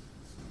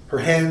 Her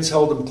hands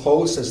held him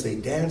close as they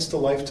danced a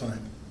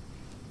lifetime.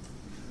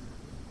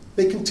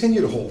 They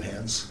continue to hold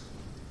hands,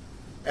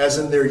 as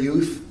in their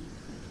youth,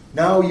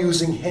 now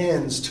using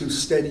hands to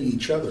steady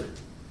each other.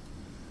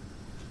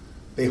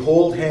 They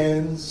hold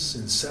hands,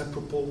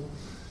 inseparable,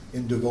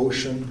 in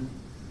devotion,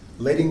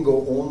 letting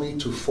go only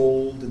to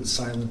fold in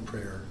silent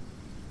prayer.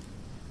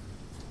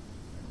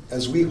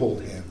 As we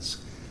hold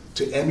hands,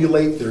 to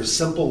emulate their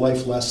simple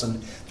life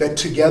lesson that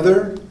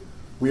together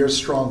we are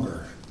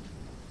stronger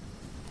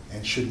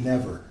and should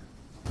never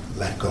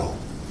let go.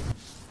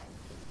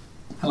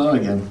 Hello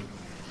again.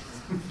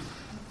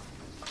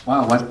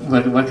 Wow,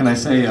 what can I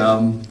say?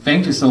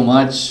 Thank you so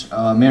much,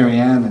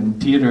 Marianne and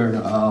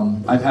Peter.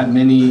 I've had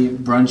many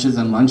brunches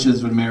and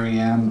lunches with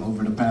Marianne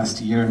over the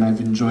past year, and I've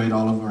enjoyed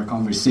all of our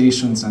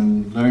conversations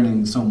and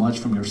learning so much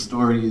from your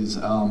stories.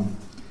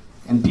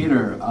 And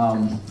Peter,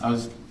 I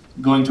was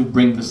going to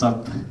bring this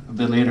up a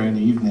bit later in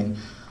the evening,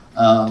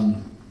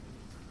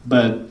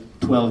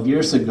 but 12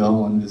 years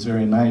ago on this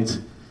very night,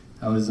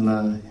 I was in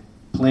a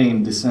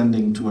plane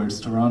descending towards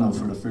Toronto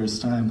for the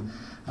first time.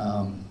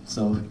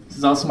 So this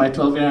is also my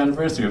 12-year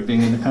anniversary of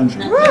being in the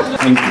country.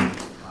 Thank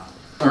you.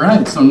 All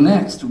right, so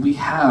next we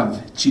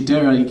have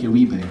Chidera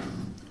Ikewebe,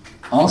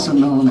 also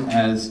known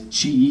as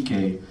Chi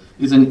Ike,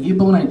 is an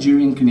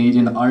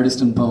Igbo-Nigerian-Canadian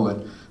artist and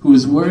poet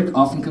whose work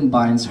often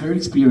combines her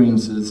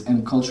experiences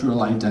and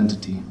cultural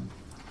identity.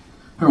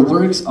 Her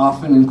works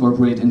often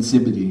incorporate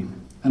Nsibidi,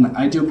 an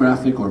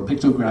ideographic or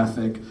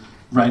pictographic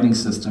writing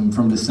system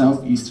from the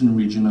southeastern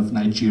region of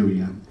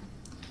Nigeria.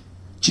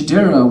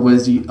 Chidera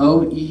was the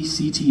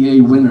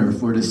OECTA winner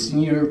for the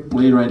senior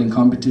playwriting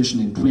competition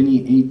in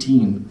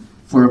 2018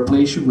 for a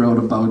play she wrote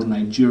about the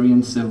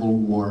Nigerian Civil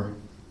War.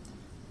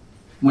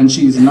 When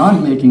she is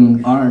not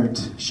making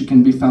art, she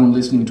can be found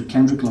listening to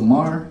Kendrick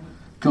Lamar,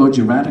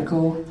 Koji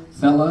Radical,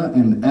 Fela,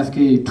 and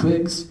FKA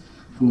Twigs,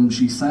 whom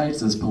she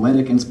cites as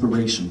poetic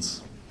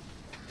inspirations.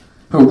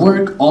 Her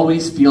work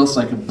always feels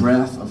like a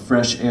breath of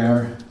fresh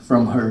air,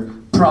 from her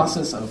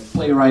process of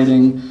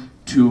playwriting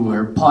to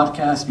her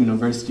podcast,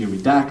 University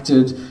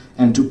Redacted,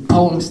 and to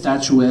poem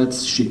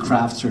statuettes she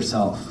crafts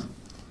herself.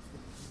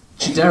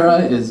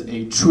 Chidera is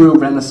a true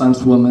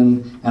Renaissance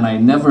woman, and I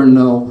never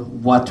know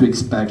what to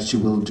expect she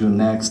will do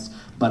next,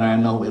 but I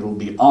know it will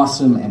be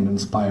awesome and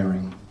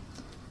inspiring.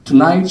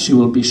 Tonight, she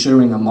will be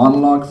sharing a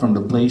monologue from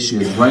the play she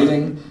is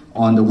writing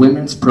on the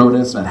women's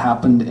protest that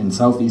happened in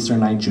southeastern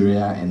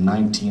Nigeria in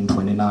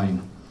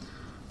 1929.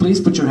 Please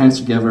put your hands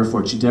together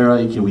for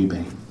Chidera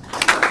Ikewebe.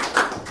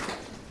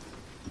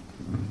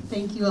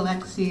 Thank you,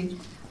 Alexi.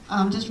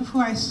 Just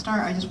before I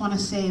start, I just want to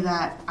say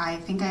that I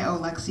think I owe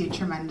Alexi a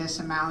tremendous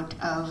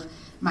amount of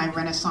my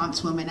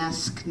Renaissance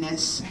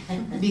woman-esque-ness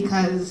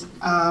because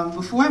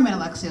before I met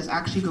Alexi, I was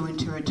actually going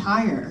to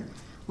retire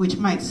which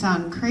might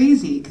sound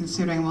crazy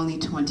considering I'm only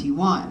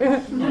 21.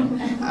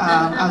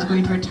 I was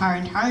going to retire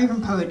entirely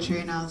from poetry,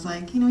 and I was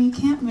like, you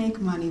can't make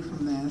money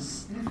from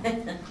this.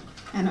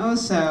 And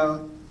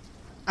also,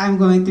 I'm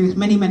going through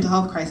many mental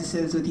health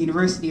crises with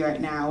university right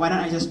now. Why don't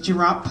I just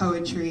drop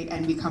poetry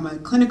and become a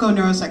clinical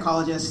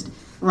neuropsychologist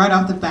right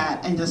off the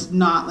bat and just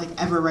not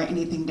ever write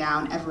anything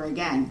down ever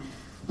again?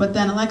 But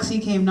then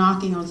Alexi came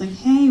knocking. I was like,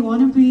 hey, you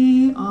want to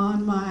be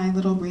on my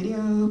little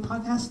radio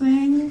podcast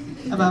thing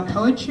about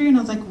poetry? And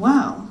I was like,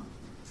 well,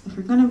 if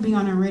you're going to be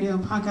on a radio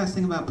podcast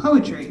thing about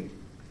poetry,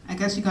 I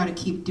guess you got to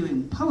keep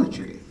doing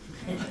poetry.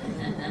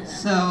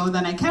 So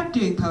then I kept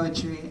doing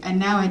poetry, and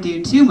now I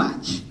do too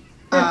much.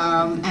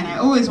 And I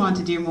always want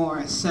to do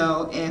more.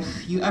 So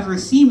if you ever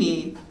see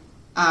me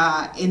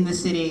in the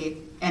city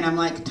and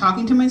I'm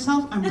talking to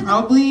myself, I'm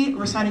probably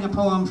reciting a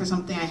poem for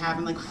something I have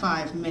in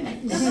 5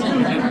 minutes.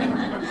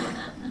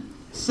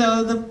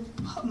 So the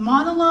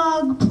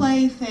monologue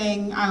play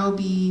thing I will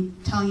be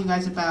telling you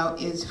guys about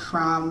is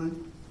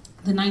from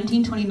the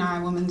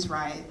 1929 women's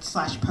riot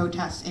 /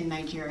 protests in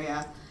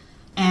Nigeria.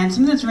 And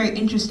something that's very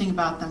interesting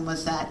about them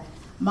was that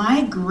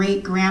my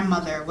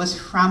great-grandmother was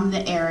from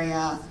the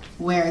area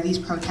where these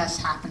protests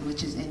happened,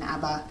 which is in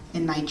Aba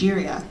in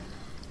Nigeria.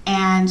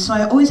 And so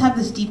I always had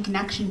this deep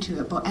connection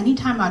to it, but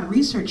anytime I'd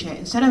research it,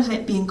 instead of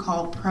it being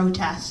called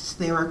protests,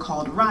 they were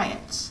called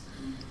riots.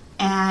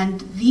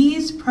 And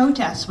these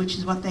protests, which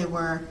is what they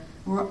were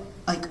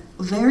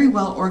very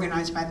well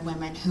organized by the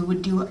women, who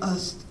would do a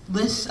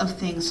list of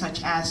things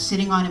such as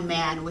sitting on a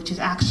man, which is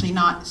actually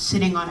not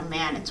sitting on a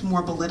man, it's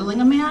more belittling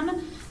a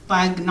man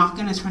by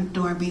knocking on his front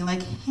door and being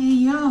like, hey,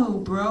 yo,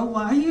 bro,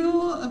 why are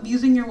you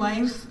abusing your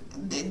wife?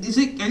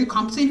 Are you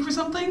compensating for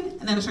something?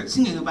 And then I start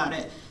singing about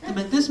it.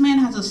 But this man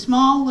has a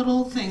small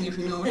little thing, if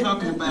you know what we're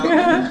talking about.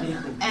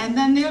 And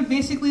then they would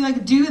basically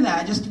do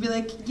that, just to be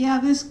like,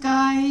 yeah, this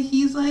guy,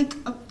 he's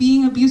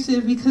being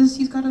abusive because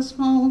he's got a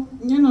small,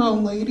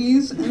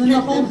 ladies. And then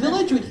the whole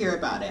village would hear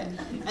about it.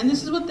 And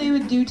this is what they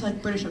would do to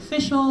British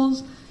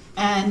officials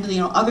and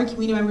other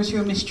community members who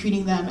are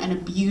mistreating them and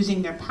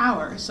abusing their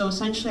power. So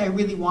essentially I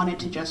really wanted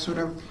to just sort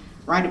of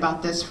write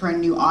about this for a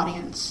new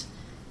audience.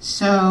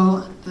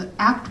 So the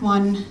Act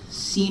 1,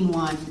 Scene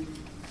 1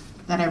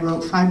 that I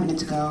wrote 5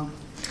 minutes ago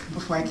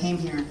before I came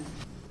here.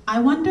 I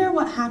wonder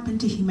what happened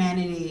to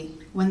humanity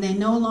when they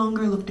no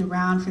longer looked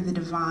around for the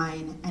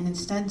divine and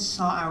instead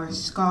saw our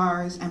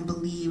scars and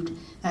believed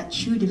that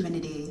true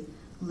divinity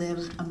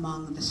lived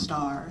among the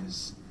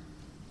stars.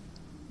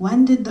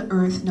 When did the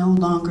earth no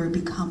longer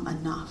become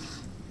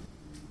enough?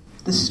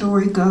 The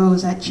story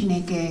goes that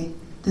Chineke,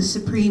 the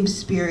supreme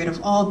spirit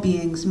of all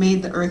beings,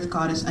 made the earth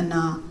goddess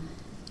Ana,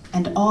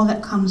 and all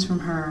that comes from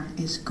her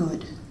is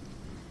good,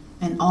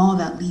 and all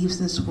that leaves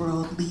this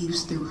world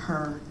leaves through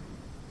her.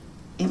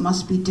 It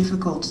must be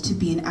difficult to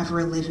be an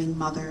ever-living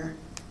mother,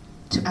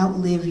 to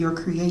outlive your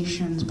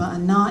creations, but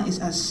Ana is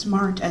as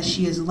smart as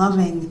she is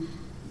loving,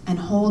 and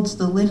holds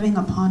the living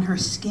upon her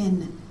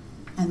skin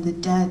and the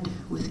dead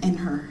within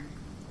her.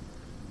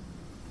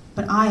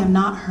 But I am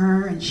not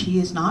her, and she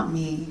is not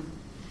me.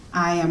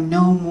 I am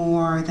no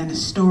more than a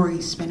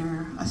story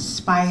spinner, a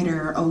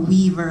spider, a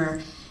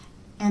weaver,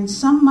 and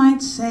some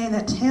might say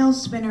that tale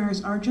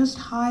spinners are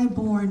just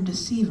high-born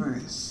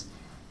deceivers.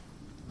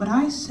 But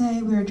I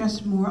say we are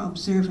just more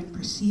observant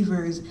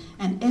perceivers,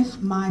 and if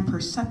my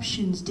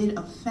perceptions did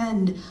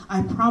offend,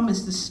 I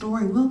promise the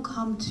story will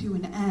come to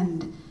an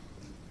end,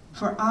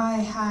 for I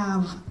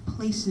have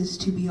places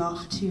to be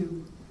off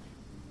to.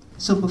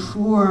 So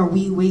before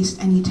we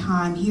waste any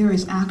time, here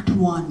is Act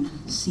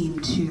 1, Scene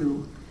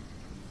 2.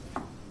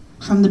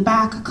 From the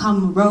back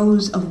come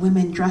rows of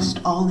women dressed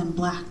all in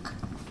black,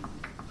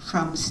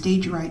 from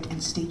stage right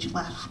and stage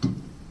left.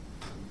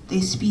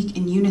 They speak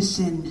in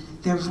unison,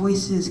 their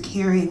voices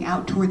carrying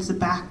out towards the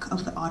back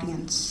of the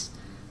audience.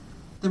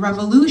 The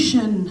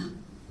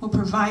revolution will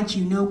provide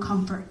you no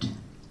comfort.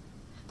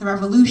 The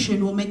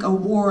revolution will make a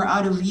war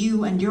out of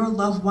you and your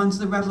loved ones.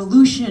 The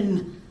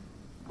revolution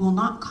will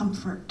not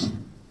comfort.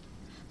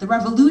 The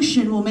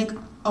revolution will make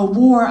a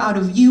war out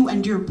of you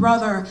and your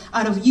brother,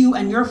 out of you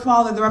and your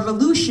father. The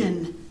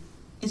revolution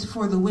is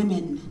for the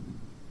women.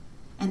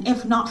 And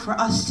if not for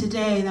us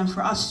today, then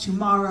for us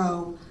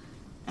tomorrow.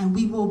 And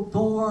we will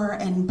bore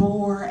and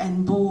bore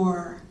and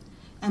bore,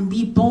 and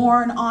be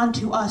born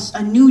onto us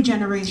a new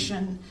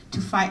generation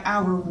to fight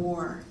our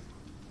war.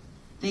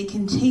 They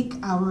can take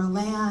our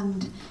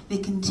land, they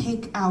can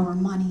take our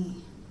money,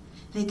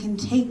 they can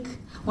take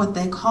what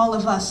they call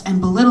of us and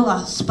belittle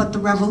us, but the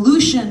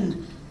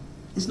revolution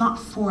is not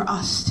for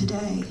us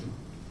today.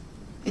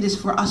 It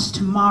is for us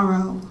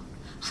tomorrow,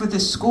 for the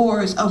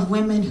scores of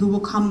women who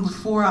will come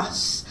before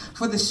us,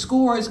 for the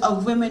scores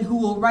of women who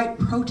will write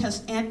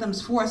protest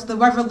anthems for us. The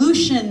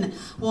revolution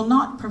will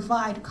not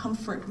provide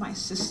comfort, my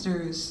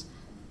sisters,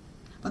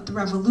 but the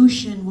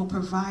revolution will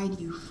provide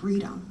you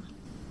freedom.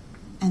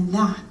 And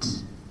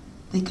that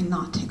they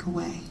cannot take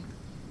away.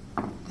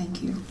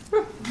 Thank you.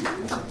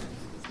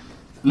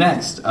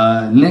 Next,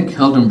 Nick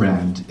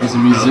Hildenbrand is a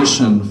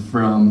musician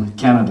from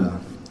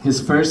Canada. His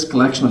first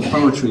collection of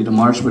poetry, The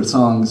March with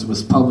Songs,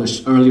 was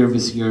published earlier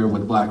this year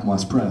with Black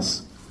Moss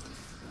Press.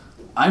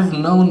 I've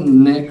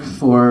known Nick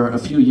for a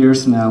few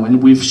years now,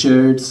 and we've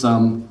shared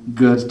some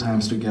good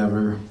times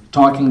together,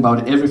 talking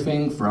about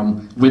everything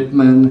from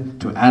Whitman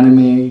to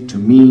anime to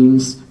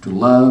memes to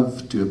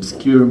love to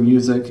obscure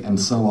music and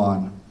so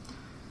on.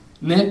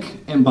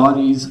 Nick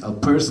embodies a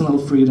personal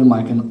freedom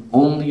I can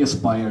only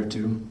aspire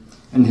to,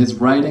 and his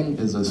writing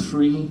is as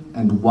free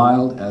and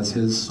wild as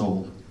his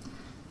soul.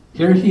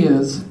 Here he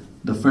is,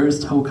 the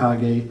first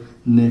Hokage,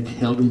 Nick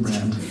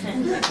Hildenbrand.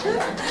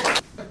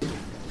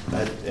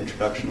 That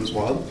introduction was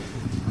wild,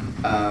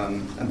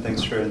 and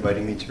thanks for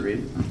inviting me to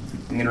read.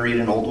 I'm going to read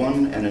an old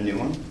one and a new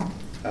one.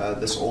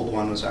 This old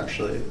one was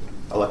actually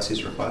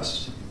Alexi's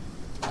request.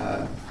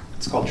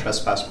 It's called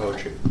Trespass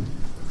Poetry.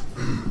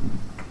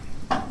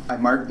 I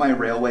marked my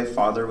railway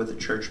father with a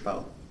church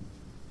bell,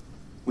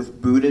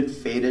 with booted,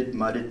 faded,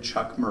 mudded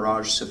Chuck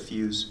Mirage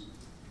suffuse,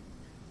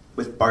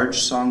 with barge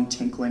song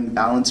tinkling,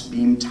 balance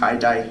beam,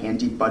 tie-dye,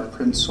 handy butt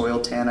print, soil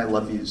tan, I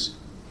love yous.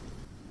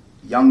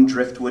 Young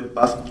driftwood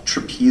buffed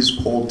trapeze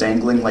pole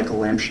dangling like a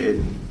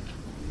lampshade.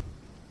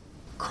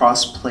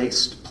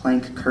 Cross-placed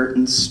plank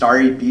curtains,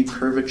 starry bead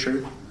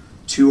curvature,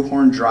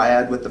 two-horn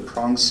dryad with a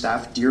prong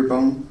staff, deer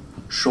bone,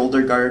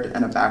 shoulder guard,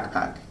 and a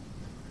backpack.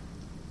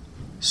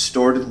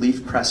 Stored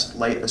leaf-pressed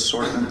light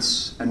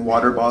assortments and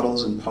water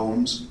bottles and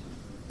poems,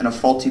 and a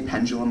faulty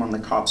pendulum on the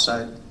cop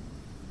side.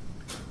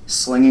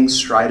 Slinging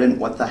strident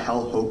what the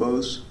hell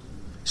hobos,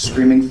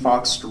 screaming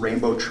foxed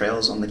rainbow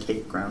trails on the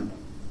cake ground.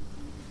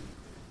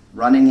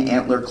 Running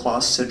antler claw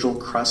sigil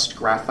crust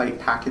graphite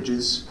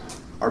packages,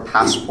 our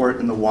passport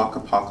in the walk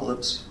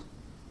apocalypse.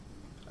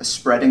 A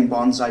spreading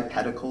bonsai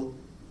pedicle,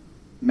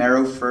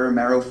 marrow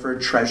fur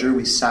treasure,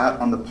 we sat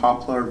on the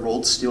poplar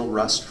rolled steel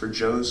rust for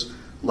Joe's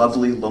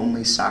lovely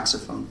lonely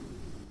saxophone.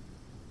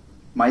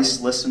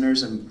 Mice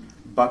listeners and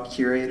buck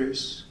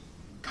curators,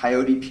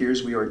 coyote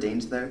peers we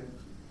ordained there.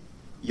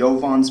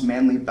 Yovan's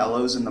manly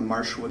bellows in the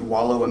marshwood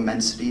wallow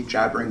immensity,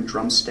 jabbering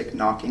drumstick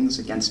knockings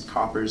against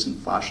coppers and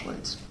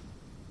flashlights.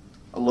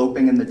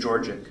 Eloping in the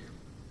Georgic,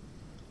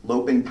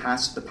 loping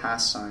past the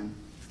pass sign,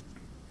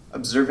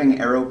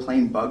 observing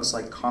aeroplane bugs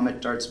like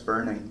comet darts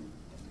burning,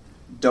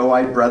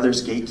 doe-eyed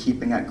brothers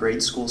gatekeeping at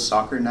grade school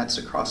soccer nets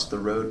across the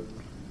road,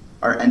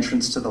 our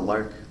entrance to the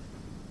Lark,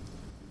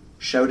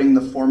 shouting the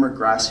former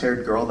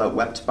grass-haired girl that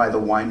wept by the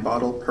wine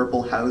bottle,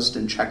 purple-housed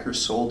and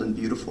checker-soled and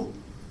beautiful,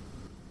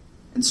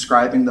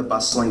 inscribing the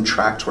bustling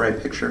tract where I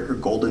picture her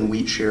golden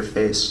wheat-shear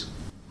face,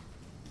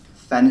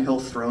 Fenhill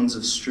thrones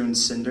of strewn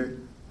cinder,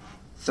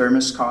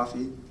 thermos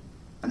coffee,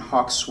 and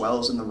hawk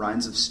swells in the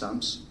rinds of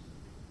stumps.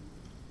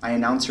 I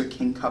announce her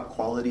king cup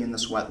quality in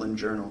this wetland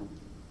journal,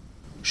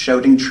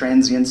 shouting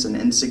transience and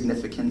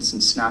insignificance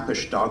and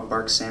snappish dog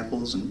bark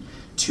samples and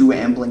two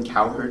ambling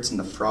cowherds in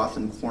the froth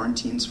and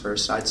quarantines for her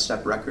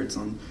sidestep records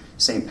on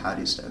St.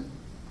 Paddy's Day.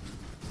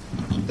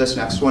 This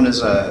next one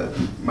is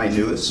my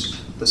newest.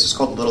 This is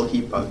called Little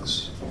Heat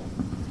Bugs.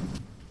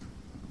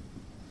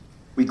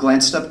 We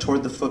glanced up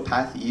toward the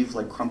footpath eve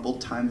like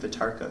crumpled time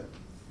Vitarka,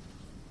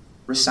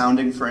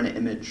 resounding for an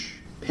image,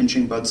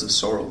 pinching buds of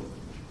sorrel,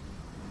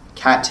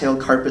 cattail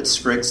carpet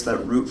sprigs that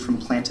root from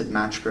planted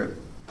match grip,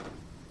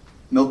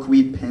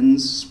 milkweed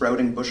pins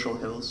sprouting bushel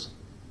hills,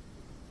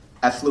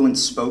 effluent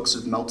spokes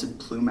of melted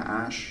plume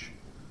ash,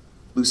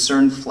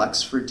 lucerne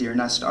flecks for deer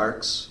nest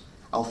arcs,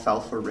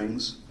 alfalfa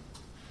rings,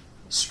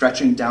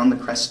 stretching down the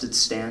crested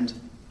stand,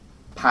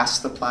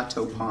 past the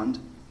plateau pond,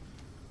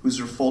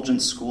 whose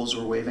refulgent schools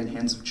were waving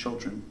hands of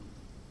children,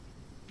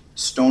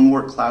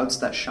 stonewort clouds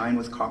that shine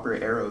with copper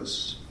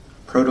arrows,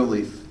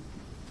 protoleaf,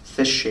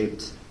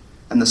 fish-shaped,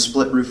 and the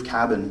split-roof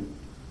cabin,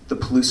 the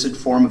pellucid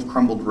form of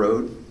crumbled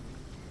road,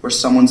 where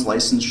someone's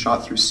license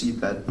shot through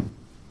seedbed,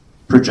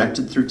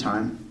 projected through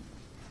time,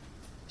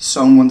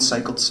 sown one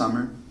cycled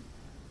summer,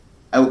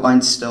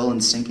 outlined still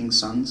in sinking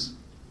suns,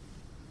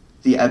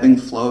 the ebbing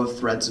flow of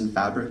threads and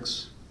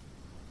fabrics,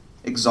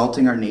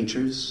 exalting our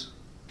natures,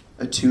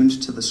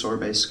 attuned to the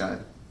sorbet sky.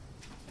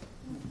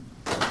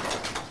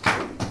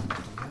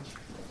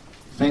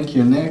 Thank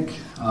you, Nick.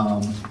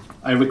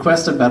 I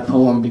requested that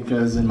poem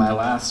because in my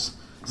last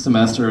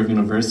semester of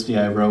university,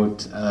 I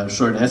wrote a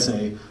short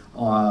essay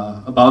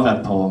about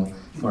that poem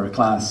for a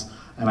class,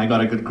 and I got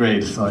a good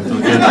grade, so I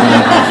feel good.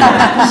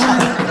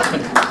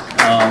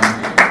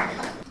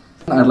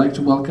 I'd like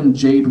to welcome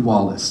Jade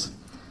Wallace.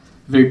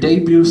 Their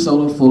debut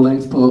solo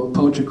full-length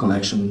poetry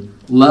collection,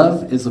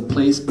 Love is a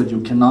Place But You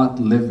Cannot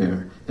Live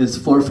There, is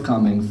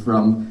forthcoming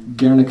from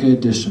Guernica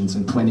Editions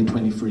in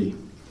 2023.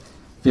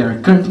 They are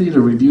currently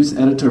the reviews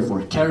editor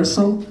for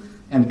Carousel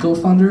and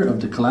co-founder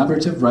of the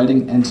collaborative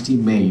writing entity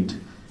Made,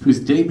 whose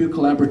debut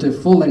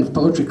collaborative full-length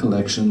poetry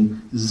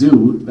collection,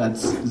 Zoo,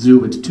 that's Zoo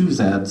with 2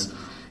 Zs,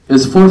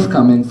 is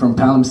forthcoming from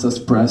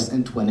Palimpsest Press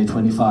in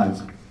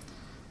 2025.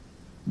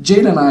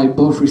 Jade and I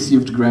both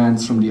received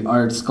grants from the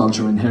Arts,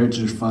 Culture and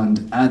Heritage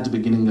Fund at the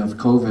beginning of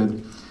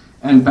COVID,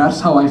 and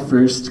that's how I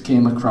first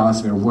came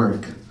across their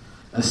work,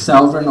 a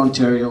Southern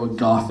Ontario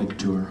Gothic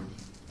tour.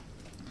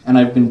 And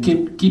I've been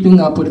keeping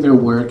up with their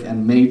work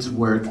and Mate's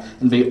work,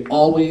 and they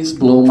always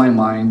blow my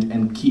mind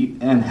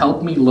and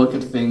help me look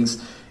at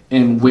things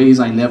in ways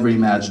I never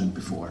imagined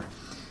before,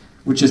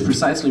 which is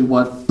precisely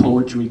what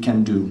poetry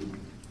can do.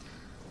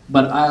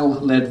 But I'll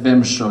let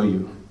them show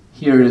you.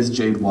 Here is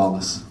Jade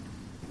Wallace.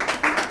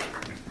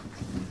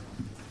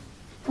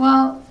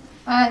 Well,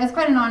 it's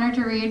quite an honor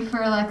to read for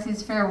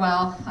Alexi's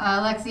farewell.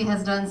 Alexi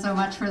has done so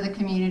much for the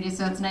community,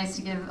 so it's nice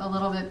to give a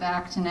little bit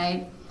back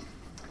tonight.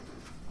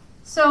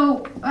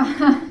 So,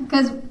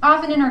 because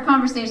often in our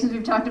conversations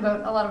we've talked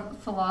about a lot of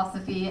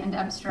philosophy and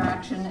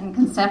abstraction and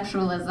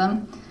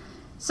conceptualism.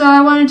 So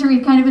I wanted to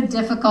read kind of a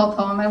difficult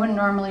poem. I wouldn't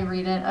normally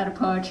read it at a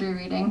poetry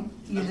reading.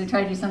 Usually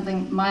try to do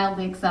something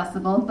mildly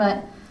accessible,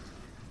 but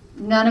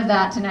none of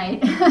that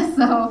tonight.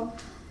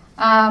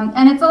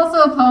 And it's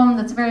also a poem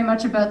that's very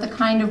much about the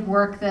kind of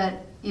work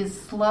that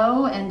is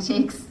slow and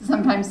takes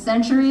sometimes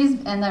centuries,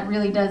 and that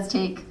really does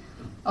take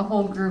a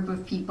whole group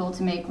of people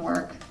to make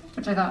work,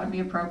 which I thought would be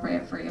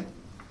appropriate for you.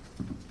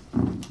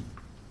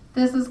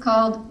 This is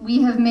called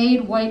We Have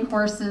Made White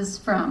Horses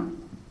From.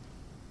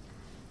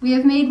 We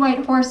have made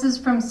white horses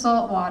from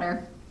salt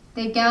water.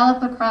 They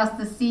gallop across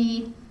the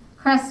sea,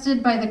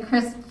 crested by the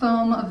crisp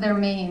foam of their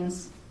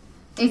manes.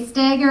 They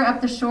stagger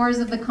up the shores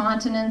of the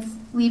continents,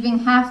 leaving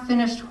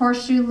half-finished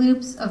horseshoe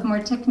loops of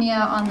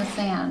Morticnia on the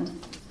sand.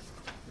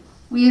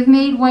 We have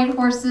made white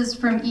horses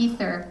from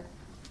ether,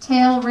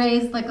 tail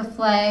raised like a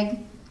flag,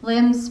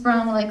 limbs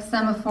sprung like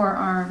semaphore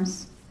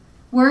arms.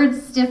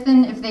 Words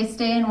stiffen if they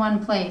stay in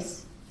one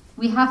place.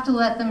 We have to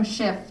let them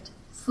shift,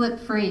 slip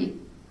free.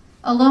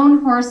 A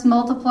lone horse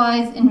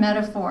multiplies in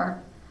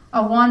metaphor,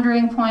 a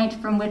wandering point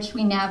from which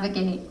we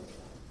navigate.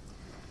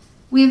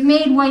 We have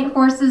made white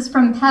horses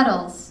from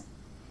petals.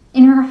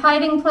 In her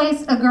hiding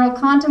place, a girl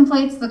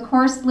contemplates the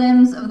coarse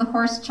limbs of the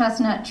horse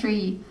chestnut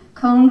tree,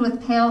 coned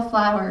with pale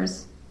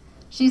flowers.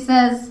 She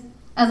says,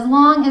 "As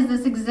long as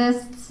this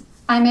exists,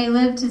 I may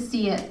live to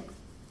see it."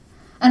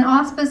 An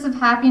auspice of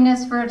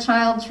happiness for a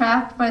child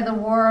trapped by the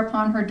war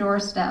upon her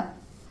doorstep.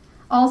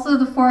 Also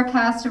the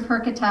forecast of her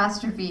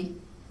catastrophe.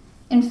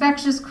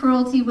 Infectious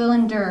cruelty will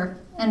endure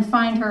and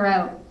find her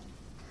out.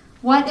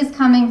 What is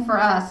coming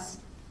for us?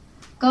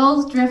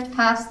 Gulls drift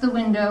past the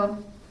window,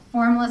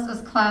 formless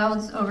as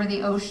clouds over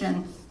the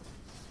ocean.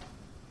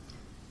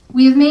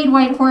 We have made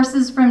white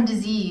horses from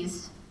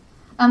disease.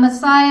 A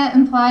messiah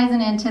implies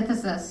an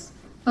antithesis.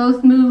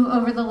 Both move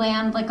over the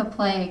land like a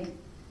plague.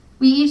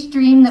 We each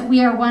dream that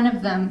we are one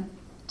of them,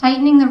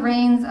 tightening the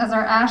reins as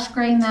our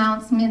ash-gray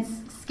mounts mince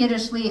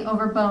skittishly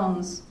over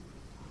bones.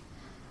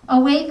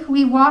 Awake,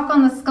 we walk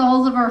on the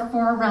skulls of our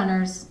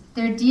forerunners,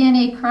 their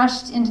DNA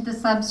crushed into the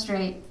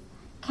substrate.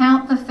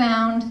 Count the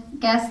found,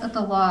 guess at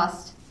the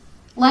lost.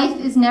 Life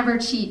is never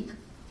cheap.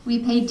 We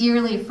pay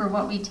dearly for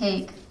what we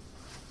take.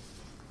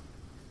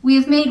 We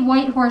have made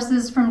white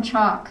horses from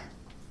chalk.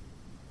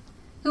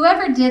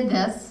 Whoever did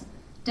this,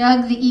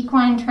 dug the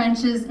equine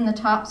trenches in the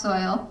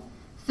topsoil,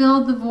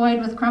 filled the void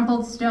with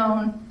crumpled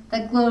stone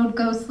that glowed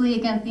ghostly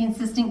against the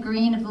insistent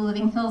green of the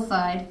living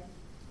hillside.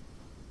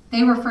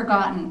 They were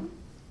forgotten.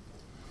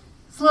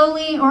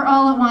 Slowly or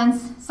all at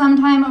once,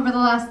 sometime over the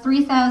last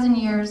 3,000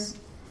 years,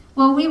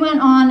 while we went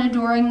on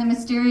adoring the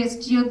mysterious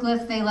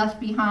geoglyph they left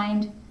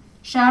behind,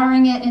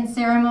 showering it in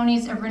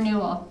ceremonies of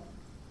renewal.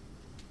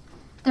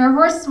 Their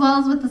horse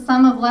swells with the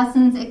sum of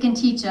lessons it can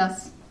teach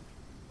us.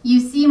 You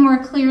see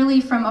more clearly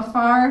from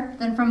afar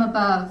than from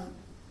above,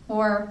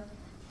 or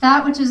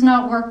that which is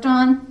not worked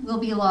on will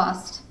be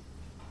lost.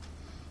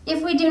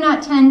 If we do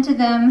not tend to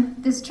them,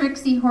 this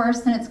tricksy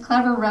horse and its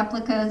clever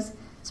replicas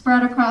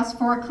spread across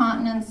 4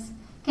 continents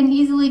can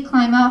easily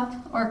climb up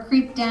or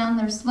creep down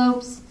their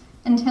slopes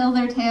until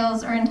their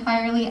tails are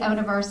entirely out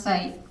of our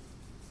sight.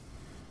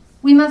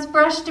 We must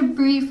brush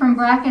debris from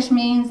brackish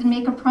manes and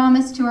make a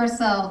promise to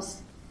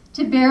ourselves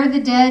to bear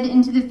the dead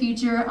into the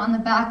future on the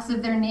backs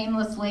of their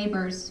nameless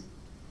labors.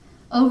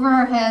 Over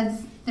our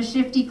heads, the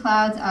shifty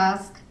clouds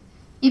ask,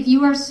 "If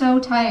you are so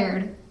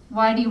tired,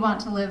 why do you want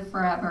to live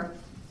forever?"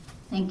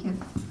 Thank you.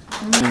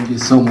 Thank you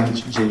so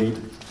much, Jade.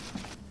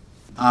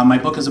 My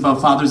book is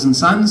about fathers and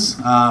sons.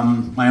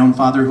 My own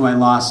father, who I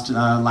lost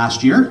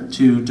last year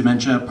to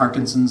dementia,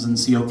 Parkinson's, and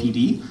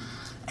COPD,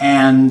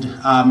 and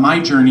my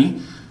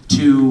journey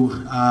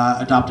to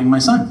adopting my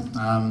son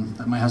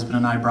that my husband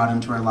and I brought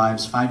into our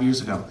lives 5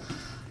 years ago.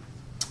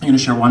 I'm going to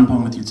share one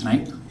poem with you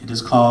tonight. It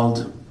is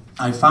called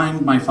I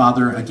Find My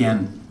Father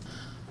Again.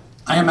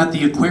 I am at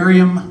the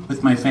aquarium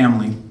with my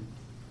family.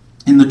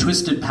 In the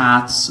twisted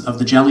paths of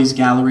the Jellies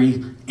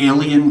Gallery,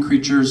 alien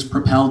creatures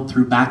propelled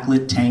through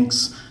backlit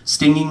tanks,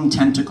 stinging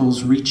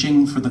tentacles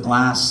reaching for the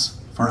glass,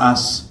 for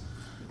us.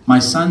 My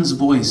son's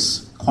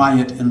voice,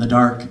 quiet in the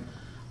dark.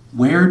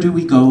 Where do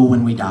we go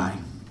when we die?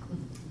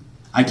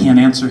 I can't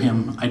answer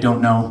him, I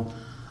don't know.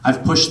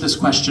 I've pushed this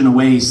question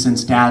away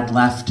since Dad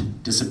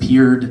left,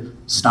 disappeared,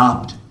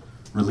 stopped,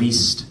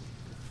 released.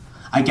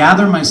 I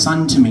gather my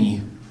son to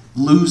me,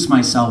 lose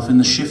myself in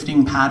the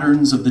shifting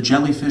patterns of the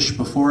jellyfish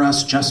before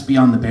us just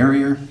beyond the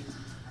barrier,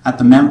 at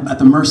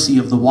the mercy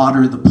of the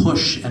water, the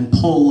push and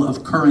pull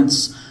of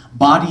currents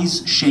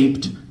bodies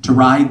shaped to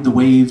ride the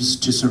waves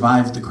to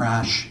survive the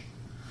crash,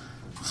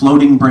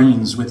 floating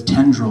brains with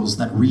tendrils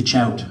that reach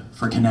out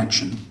for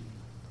connection.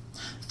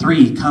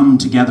 3 come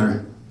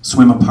together,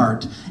 swim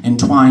apart,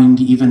 entwined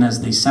even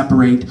as they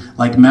separate,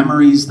 like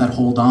memories that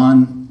hold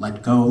on,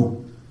 let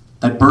go,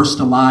 that burst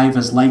alive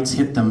as lights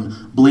hit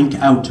them, blink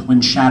out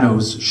when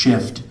shadows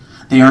shift.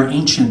 They are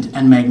ancient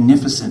and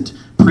magnificent,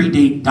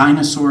 predate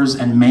dinosaurs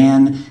and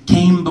man,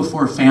 came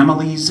before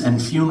families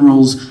and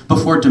funerals,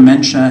 before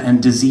dementia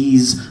and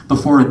disease,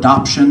 before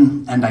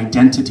adoption and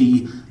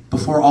identity,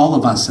 before all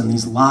of us and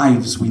these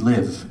lives we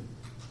live.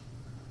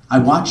 I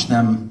watch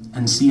them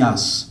and see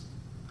us.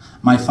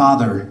 My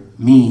father,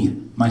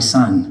 me, my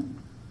son.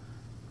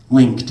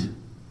 Linked,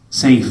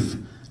 safe,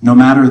 no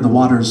matter the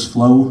water's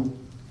flow.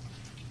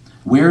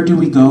 Where do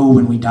we go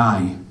when we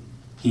die?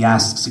 He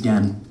asks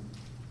again.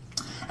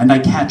 And I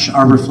catch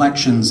our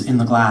reflections in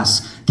the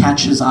glass,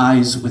 catch his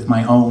eyes with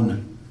my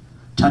own,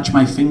 touch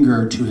my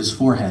finger to his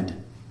forehead.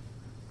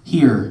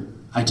 Here,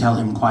 I tell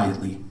him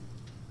quietly.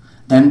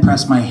 Then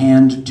press my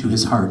hand to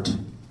his heart.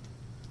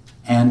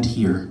 And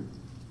here.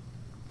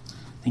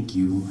 Thank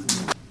you.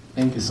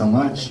 Thank you so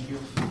much.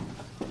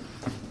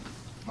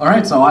 All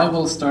right, so I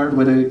will start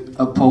with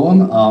a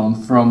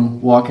poem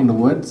from Walk in the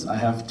Woods. I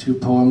have 2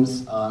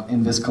 poems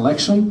in this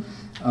collection,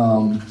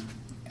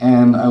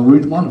 and I'll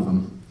read one of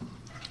them.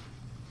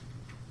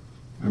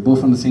 We're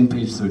both on the same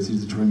page, so it's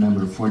easy to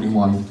remember,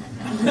 41.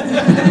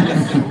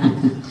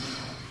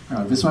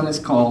 This one is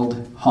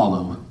called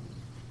Hollow.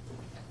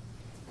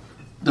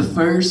 The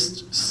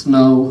first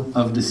snow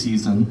of the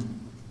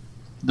season,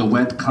 the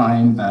wet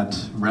kind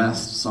that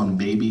rests on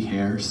baby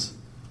hairs,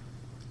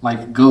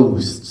 like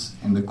ghosts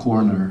in the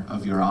corner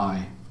of your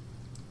eye.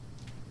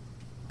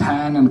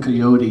 Pan and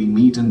Coyote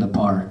meet in the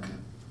park.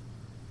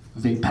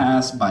 They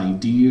pass by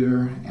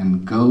deer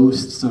and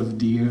ghosts of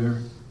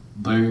deer,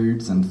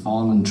 birds and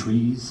fallen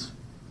trees.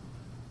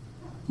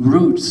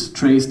 Roots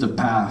trace the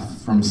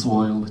path from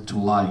soil to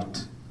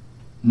light,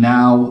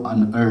 now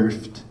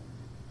unearthed.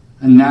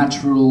 A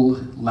natural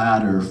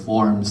ladder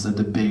forms at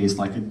the base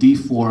like a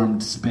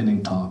deformed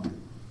spinning top.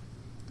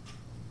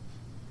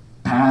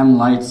 Pan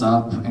lights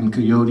up and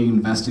Coyote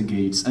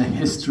investigates a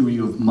history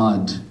of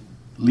mud,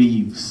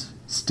 leaves,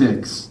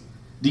 sticks,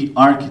 the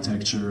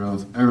architecture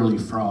of early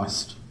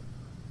frost.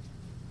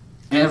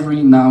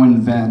 Every now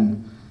and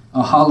then,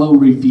 a hollow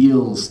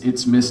reveals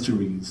its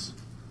mysteries.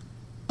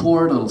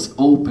 Portals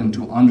open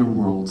to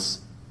underworlds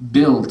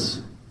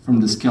built from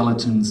the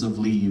skeletons of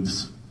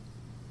leaves.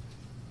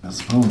 That's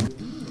a poem.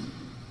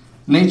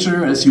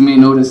 Nature, as you may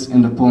notice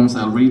in the poems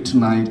I'll read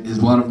tonight, is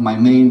one of my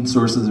main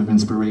sources of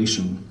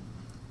inspiration.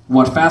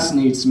 What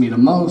fascinates me the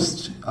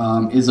most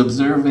is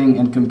observing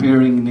and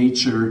comparing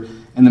nature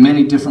in the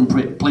many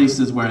different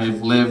places where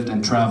I've lived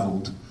and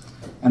traveled.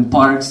 And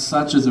parks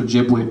such as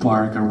Ojibwe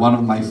Park are one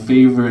of my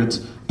favorite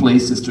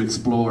places to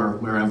explore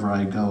wherever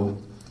I go.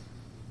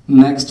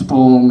 Next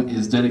poem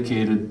is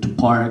dedicated to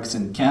parks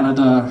in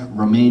Canada,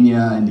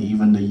 Romania, and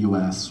even the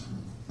US.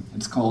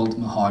 It's called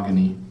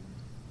Mahogany.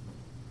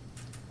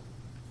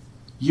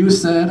 You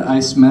said I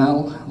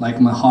smell like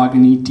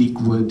mahogany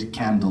teakwood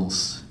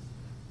candles,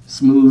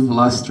 smooth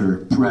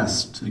luster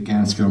pressed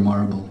against your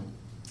marble.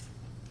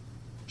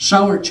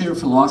 Shower chair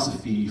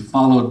philosophy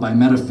followed by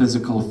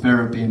metaphysical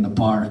therapy in the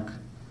park.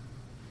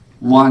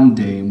 One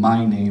day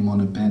my name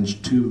on a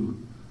bench too.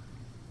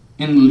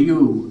 In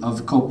lieu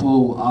of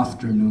Copeau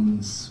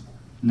afternoons,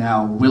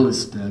 now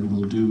Willisted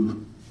will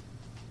do.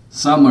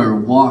 Summer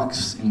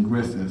walks in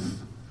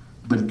Griffith,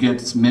 but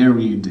gets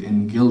married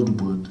in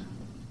Guildwood.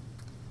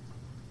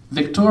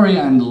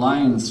 Victoria and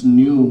Lyons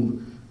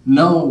knew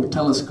no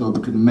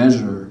telescope could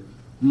measure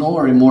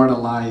nor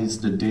immortalize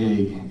the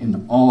day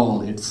in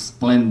all its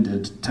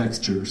splendid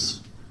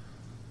textures.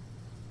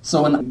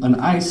 So an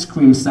ice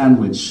cream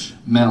sandwich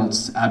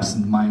melts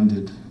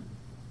absent-minded.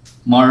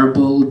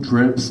 Marble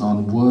drips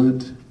on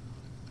wood,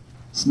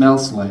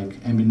 smells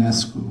like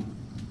Eminescu.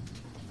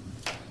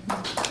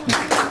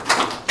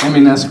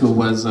 Eminescu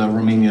was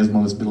Romania's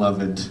most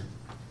beloved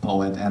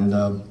poet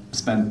and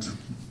spent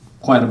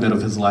quite a bit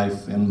of his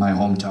life in my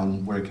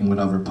hometown working with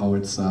other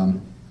poets,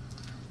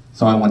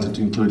 so I wanted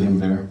to include him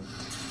there.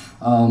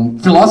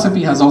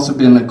 Philosophy has also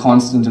been a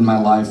constant in my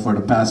life for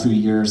the past few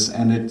years,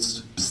 and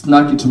it's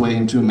snuck its way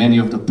into many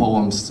of the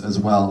poems as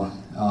well.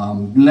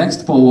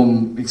 Next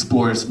poem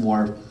explores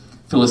more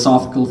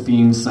philosophical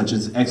themes such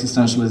as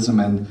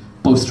existentialism and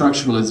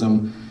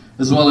post-structuralism,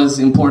 as well as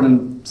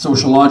important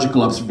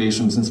sociological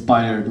observations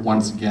inspired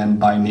once again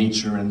by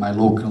nature and my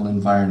local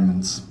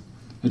environments.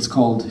 It's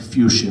called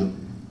Fuchsia.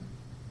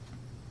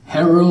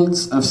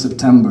 Heralds of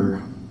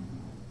September,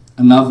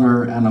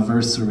 another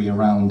anniversary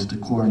around the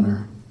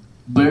corner.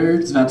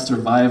 Birds that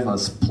survive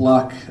us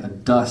pluck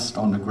at dust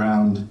on the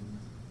ground,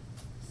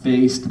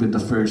 faced with the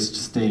first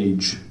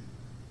stage,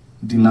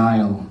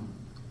 denial.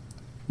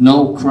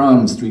 No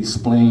crumbs to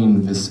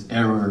explain this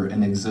error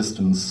in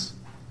existence,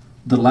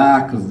 the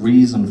lack of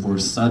reason for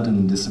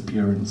sudden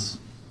disappearance.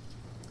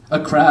 A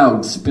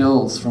crowd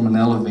spills from an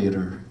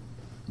elevator,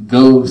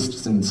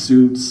 ghosts in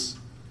suits,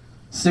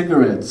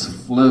 Cigarettes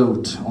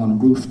float on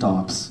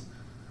rooftops,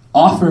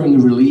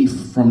 offering relief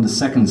from the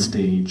second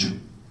stage,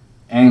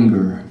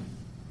 anger.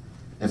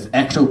 If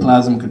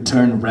ectoplasm could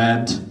turn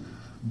red,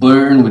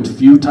 burn with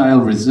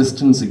futile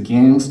resistance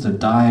against a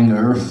dying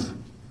earth,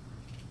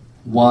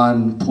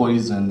 one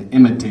poison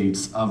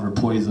imitates other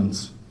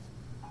poisons.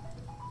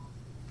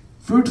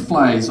 Fruit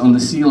flies on the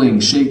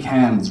ceiling shake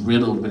hands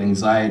riddled with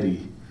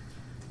anxiety.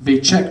 They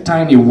check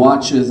tiny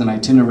watches and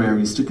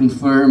itineraries to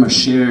confirm a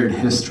shared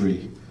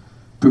history,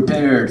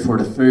 prepared for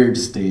the third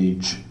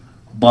stage,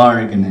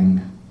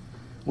 bargaining.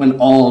 When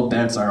all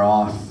bets are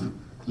off,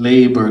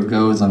 labor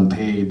goes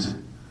unpaid.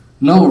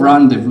 No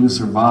rendezvous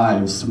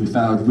survives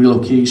without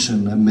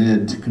relocation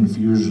amid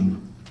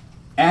confusion.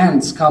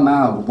 Ants come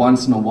out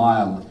once in a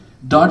while,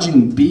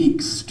 dodging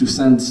beaks to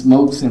send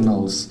smoke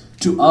signals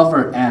to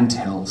other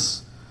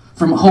anthills.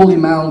 From holy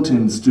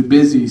mountains to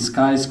busy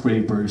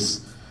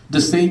skyscrapers,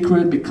 the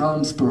sacred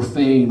becomes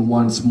profane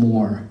once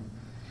more,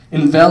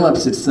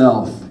 envelops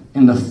itself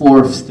in the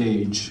fourth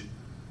stage,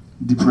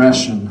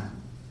 depression.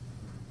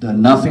 The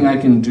nothing I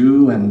can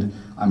do and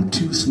I'm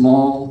too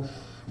small.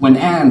 When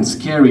ants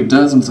carry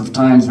dozens of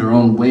times their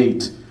own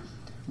weight,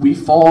 we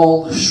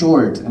fall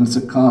short and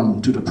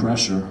succumb to the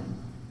pressure.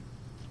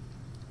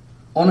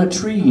 On a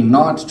tree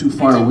not too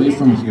far away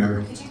from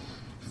here,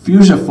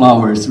 fuchsia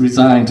flowers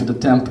resign to the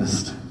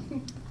tempest.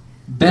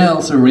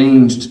 Bells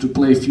arranged to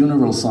play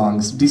funeral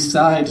songs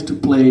decide to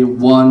play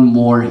one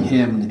more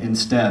hymn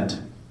instead.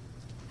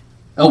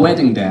 A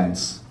wedding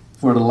dance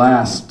for the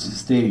last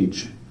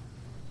stage.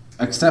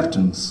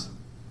 Acceptance.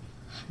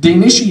 The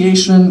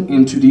initiation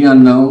into the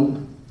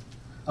unknown.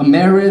 A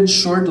marriage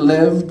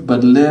short-lived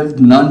but lived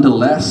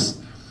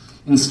nonetheless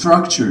in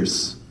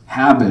structures,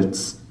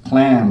 habits,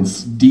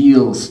 plans,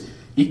 deals,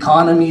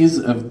 economies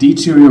of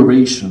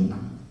deterioration.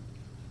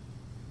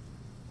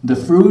 The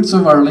fruits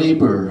of our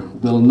labor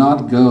will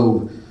not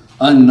go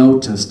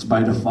unnoticed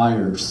by the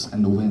fires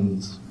and the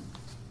winds.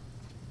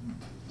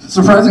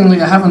 Surprisingly,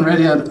 I haven't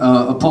read yet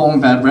a poem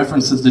that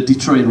references the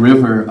Detroit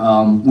River,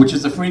 which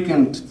is a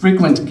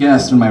frequent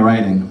guest in my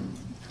writing.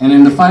 And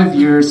in the 5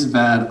 years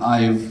that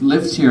I've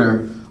lived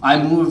here,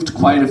 I moved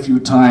quite a few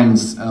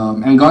times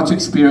and got to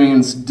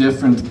experience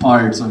different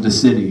parts of the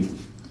city.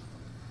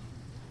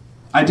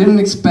 I didn't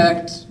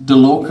expect the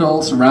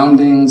local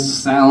surroundings,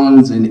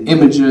 sounds, and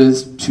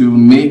images to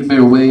make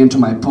their way into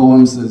my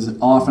poems as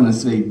often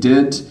as they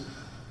did.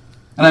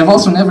 And I've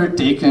also never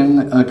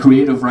taken a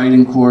creative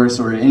writing course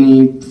or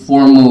any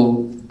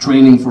formal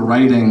training for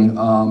writing,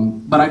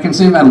 but I can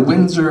say that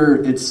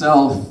Windsor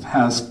itself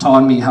has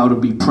taught me how to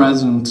be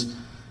present,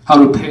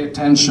 how to pay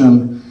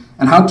attention,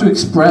 and how to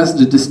express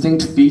the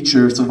distinct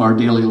features of our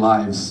daily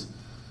lives.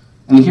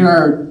 And here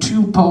are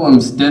 2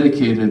 poems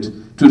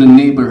dedicated to the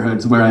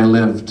neighborhoods where I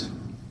lived.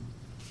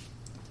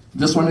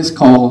 This one is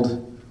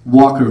called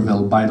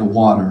Walkerville by the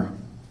Water.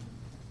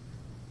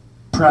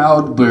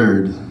 Proud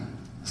bird,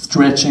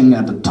 stretching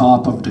at the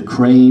top of the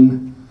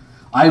crane,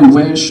 I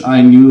wish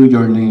I knew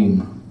your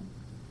name.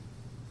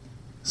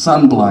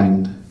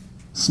 Sunblind,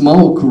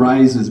 smoke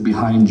rises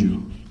behind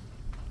you.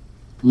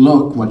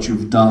 Look what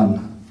you've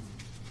done.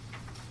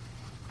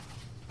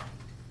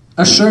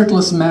 A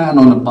shirtless man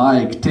on a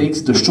bike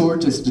takes the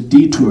shortest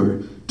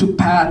detour to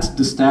pat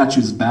the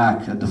statue's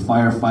back at the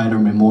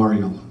firefighter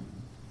memorial.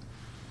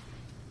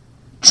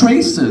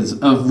 Traces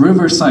of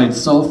riverside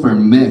sulfur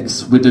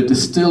mix with the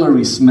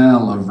distillery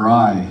smell of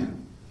rye.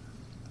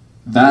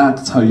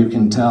 That's how you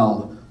can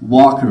tell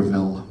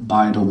Walkerville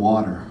by the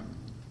water.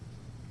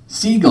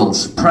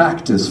 Seagulls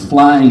practice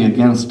flying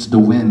against the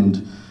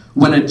wind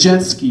when a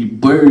jet ski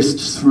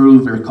bursts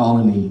through their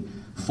colony,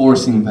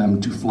 forcing them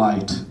to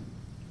flight.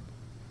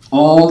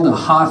 All the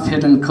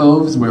half-hidden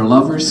coves where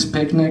lovers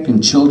picnic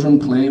and children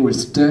play with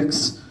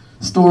sticks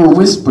store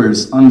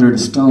whispers under the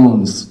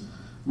stones,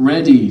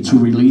 ready to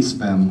release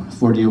them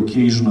for the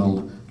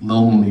occasional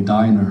lonely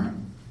diner.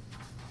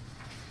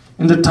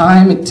 In the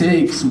time it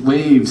takes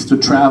waves to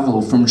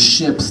travel from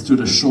ships to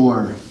the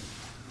shore,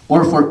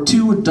 or for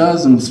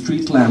 24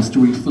 street lamps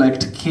to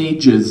reflect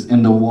cages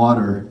in the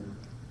water,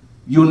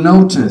 you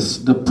notice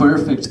the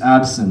perfect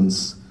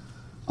absence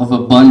of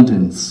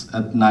abundance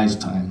at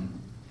nighttime.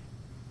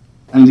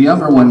 And the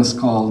other one is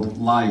called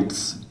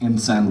Lights in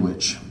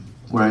Sandwich,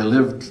 where I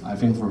lived, I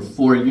think, for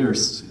 4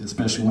 years,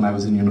 especially when I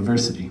was in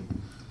university.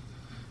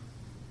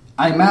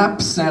 I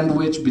map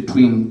Sandwich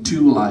between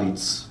 2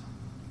 lights.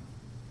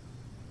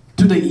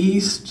 To the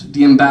east,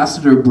 the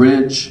Ambassador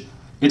Bridge,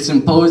 its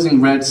imposing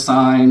red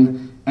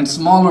sign, and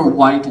smaller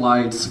white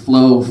lights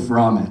flow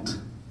from it.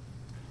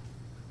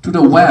 To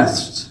the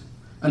west,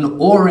 an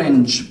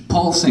orange,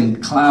 pulsing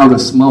cloud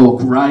of smoke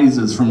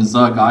rises from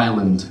Zug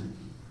Island.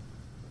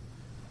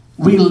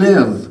 We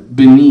live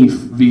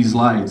beneath these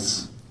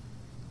lights,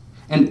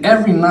 and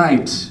every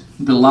night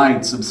the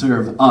lights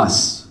observe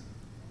us,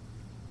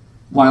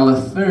 while a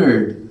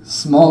third,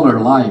 smaller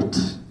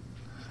light,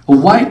 a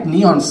white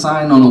neon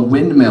sign on a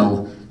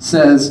windmill,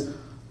 says,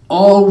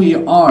 "All we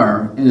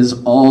are is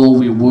all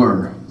we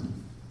were."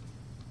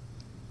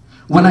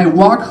 When I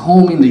walk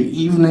home in the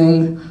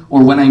evening,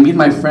 or when I meet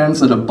my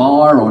friends at a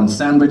bar or on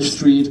Sandwich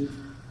Street,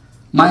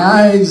 my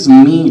eyes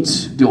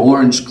meet the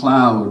orange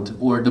cloud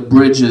or the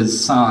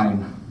bridge's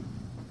sign.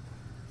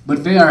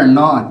 But they are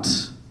not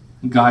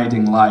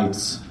guiding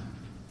lights.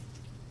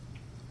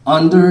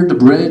 Under the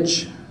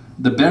bridge,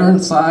 the barren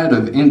side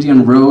of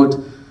Indian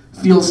Road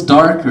feels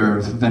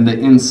darker than the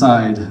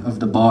inside of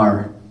the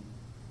bar.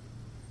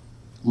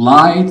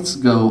 Lights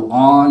go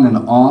on and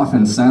off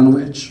in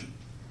Sandwich.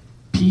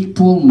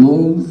 People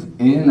move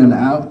in and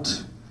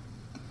out.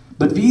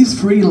 But these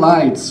three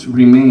lights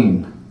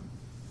remain.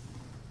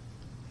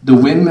 The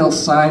windmill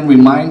sign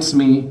reminds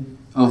me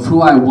of who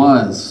I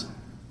was.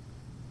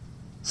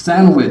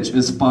 Sandwich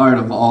is part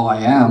of all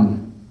I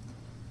am,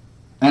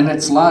 and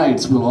its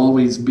lights will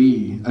always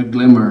be a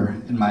glimmer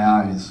in my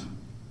eyes.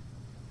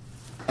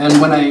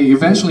 And when I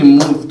eventually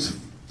moved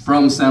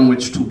from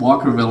Sandwich to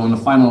Walkerville on the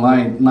final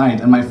night,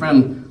 and my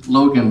friend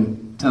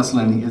Logan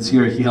Teslin is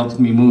here, he helped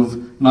me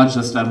move, not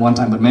just at one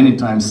time, but many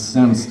times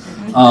since.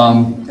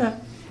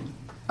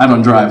 I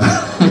don't drive.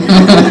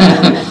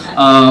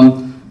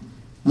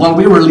 While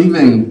we were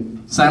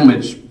leaving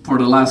Sandwich for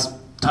the last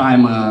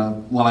time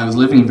while I was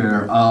living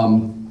there,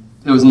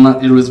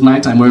 it was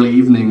nighttime, early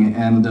evening,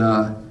 and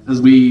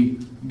as we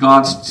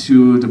got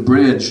to the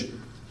bridge,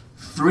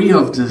 3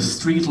 of the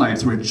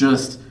streetlights were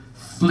just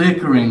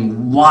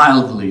flickering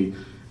wildly,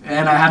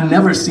 and I had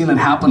never seen it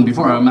happen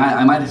before.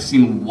 I might have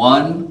seen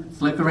one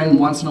flickering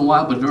once in a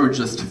while, but there were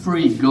just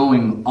 3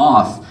 going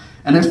off,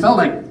 and it felt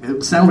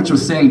like Sandwich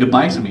was saying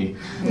goodbye to me.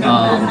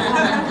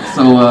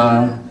 So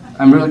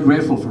I'm really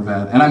grateful for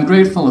that, and I'm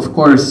grateful, of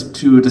course,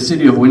 to the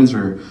City of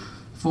Windsor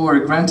for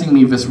granting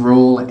me this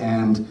role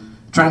and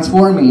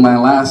transforming my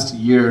last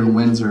year in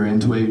Windsor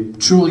into a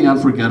truly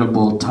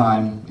unforgettable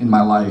time in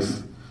my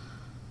life.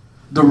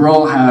 The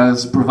role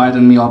has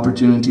provided me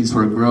opportunities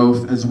for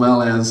growth, as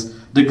well as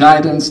the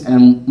guidance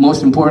and,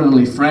 most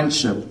importantly,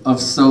 friendship of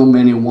so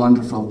many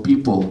wonderful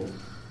people.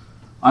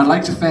 I'd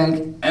like to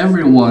thank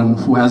everyone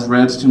who has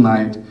read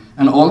tonight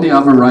and all the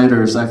other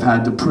writers I've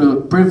had the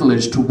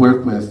privilege to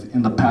work with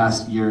in the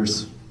past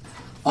years.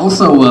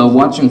 Also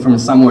watching from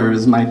somewhere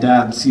is my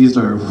dad,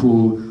 Caesar,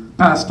 who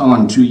passed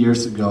on 2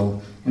 years ago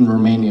in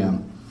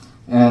Romania.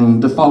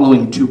 And the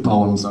following 2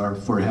 poems are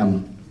for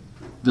him.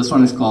 This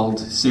one is called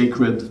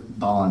Sacred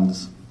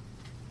Bonds.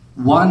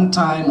 One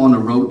time on a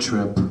road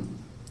trip,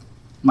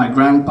 my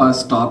grandpa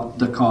stopped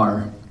the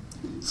car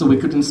so we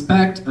could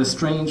inspect a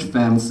strange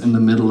fence in the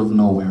middle of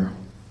nowhere.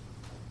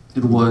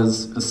 It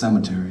was a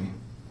cemetery.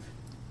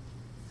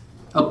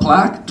 A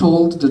plaque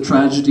told the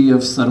tragedy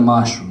of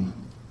Sarmashu,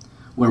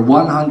 where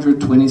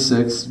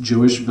 126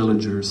 Jewish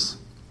villagers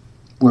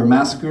were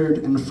massacred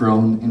and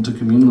thrown into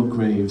communal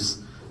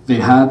graves they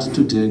had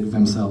to dig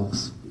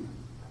themselves.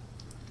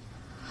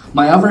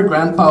 My other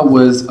grandpa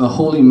was a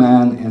holy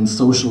man in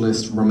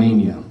socialist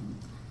Romania.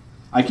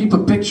 I keep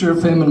a picture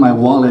of him in my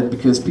wallet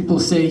because people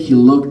say he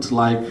looked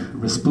like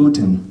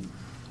Rasputin,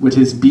 with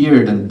his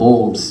beard and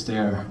bold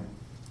stare.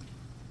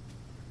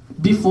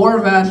 Before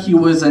that, he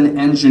was an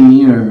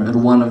engineer at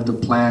one of the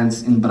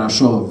plants in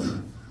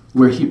Brasov,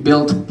 where he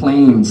built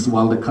planes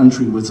while the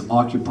country was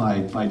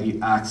occupied by the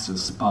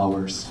Axis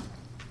powers.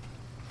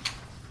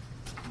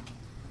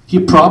 He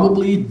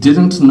probably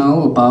didn't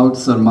know about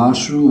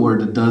Sarmashu or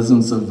the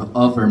dozens of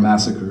other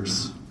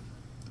massacres.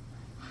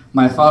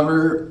 My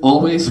father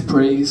always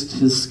praised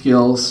his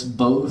skills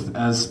both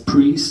as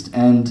priest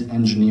and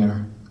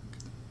engineer.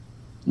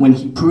 When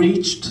he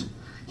preached,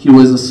 he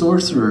was a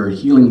sorcerer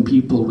healing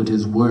people with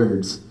his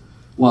words,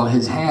 while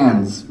his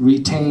hands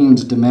retained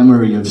the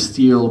memory of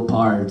steel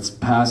parts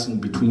passing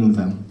between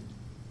them.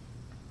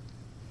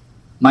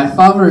 My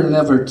father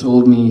never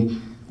told me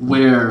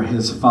where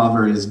his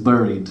father is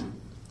buried.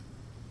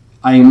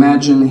 I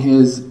imagine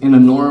his in a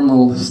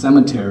normal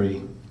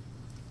cemetery,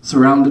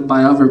 surrounded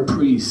by other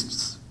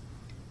priests,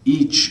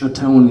 each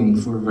atoning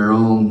for their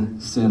own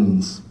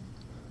sins.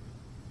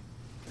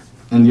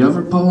 And the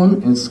other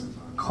poem is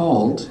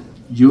called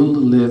You'll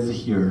Live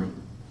Here.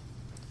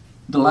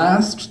 The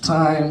last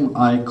time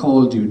I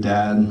called you,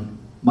 Dad,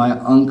 my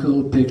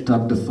uncle picked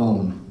up the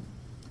phone.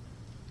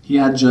 He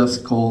had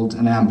just called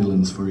an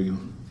ambulance for you.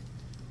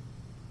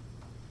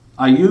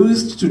 I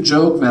used to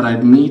joke that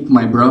I'd meet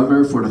my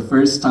brother for the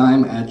first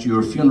time at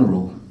your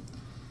funeral.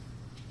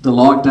 The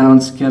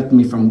lockdowns kept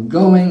me from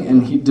going,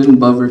 and he didn't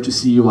bother to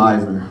see you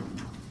either.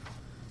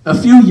 A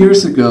few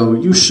years ago,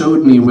 you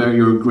showed me where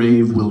your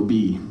grave will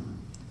be,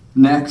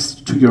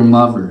 next to your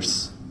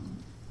mother's.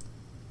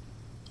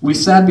 We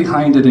sat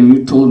behind it and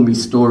you told me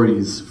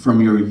stories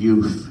from your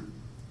youth.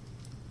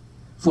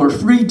 For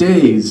 3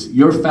 days,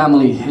 your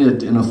family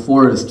hid in a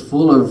forest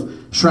full of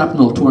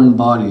shrapnel-torn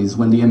bodies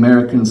when the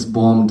Americans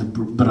bombed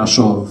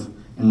Brasov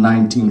in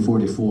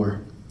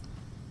 1944.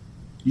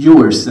 You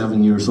were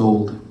 7 years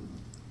old.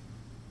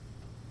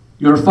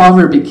 Your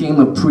father became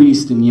a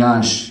priest in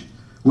Iași,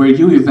 where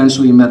you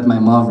eventually met my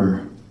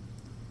mother.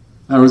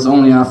 That was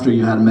only after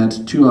you had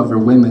met 2 other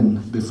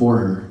women before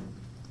her.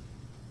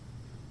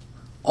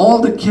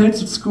 All the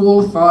kids at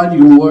school thought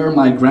you were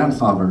my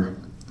grandfather.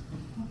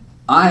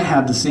 I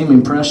had the same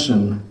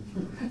impression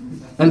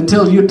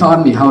until you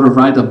taught me how to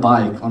ride a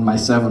bike on my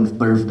 7th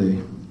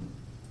birthday.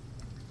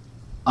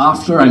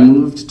 After I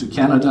moved to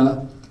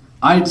Canada,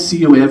 I'd see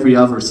you every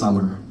other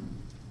summer.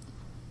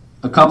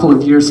 A couple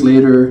of years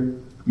later,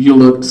 you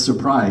looked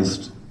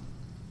surprised.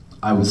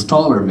 I was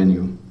taller than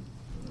you.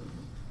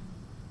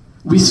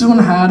 We soon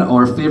had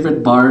our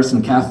favorite bars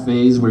and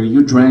cafes where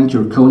you drank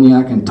your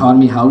cognac and taught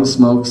me how to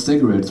smoke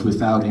cigarettes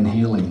without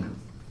inhaling.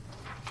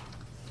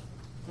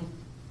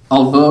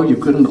 Although you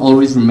couldn't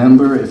always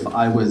remember if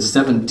I was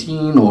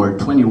 17 or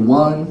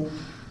 21,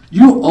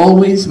 you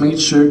always made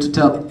sure to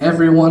tell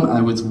everyone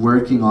I was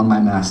working on my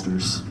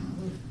master's.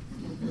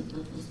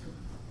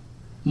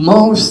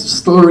 Most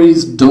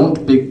stories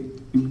don't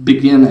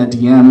begin at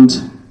the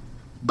end,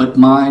 but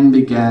mine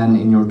began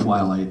in your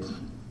twilight.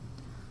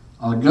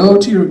 I'll go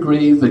to your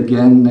grave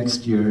again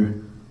next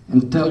year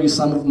and tell you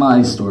some of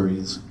my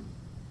stories.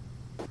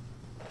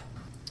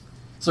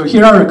 So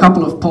here are a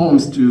couple of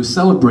poems to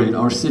celebrate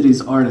our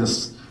city's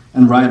artists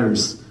and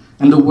writers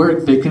and the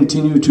work they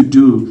continue to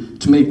do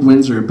to make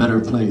Windsor a better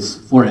place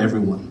for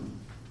everyone.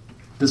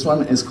 This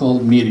one is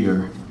called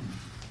Meteor.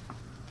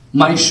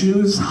 My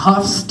shoes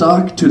half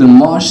stuck to the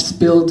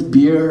mosh-spilled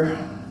beer.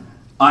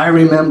 I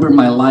remember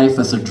my life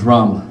as a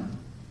drum.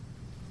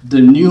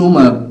 The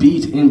pneuma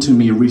beat into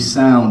me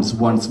resounds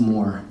once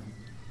more.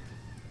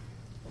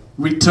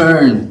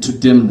 Return to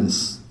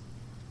dimness.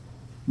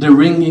 The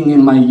ringing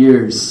in my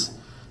ears,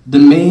 the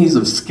maze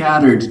of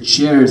scattered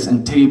chairs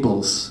and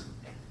tables.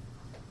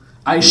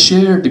 I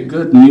share the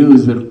good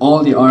news with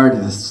all the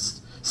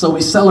artists, so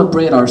we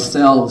celebrate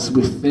ourselves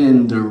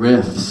within the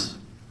riffs.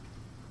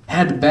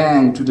 Head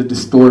bang to the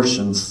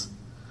distortions,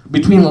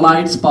 between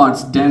light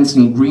spots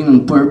dancing green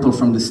and purple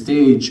from the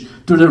stage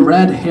to the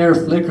red hair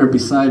flicker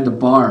beside the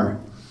bar.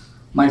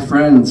 My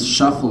friends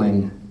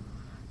shuffling,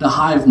 the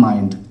hive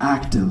mind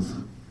active.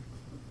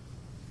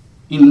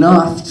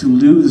 Enough to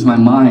lose my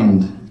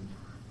mind.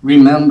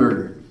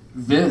 Remember,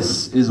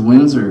 this is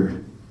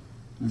Windsor.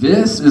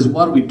 This is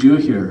what we do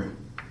here.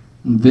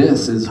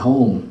 This is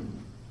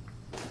home.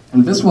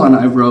 And this one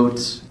I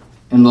wrote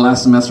in the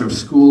last semester of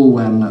school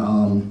when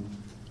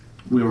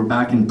we were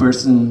back in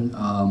person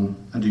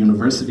at the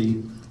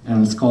university,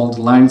 and it's called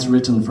Lines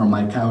Written from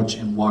My Couch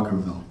in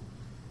Walkerville.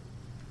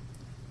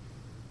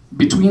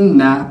 Between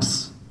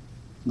naps,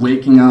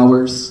 waking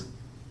hours,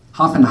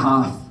 half and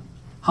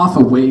half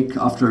awake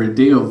after a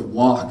day of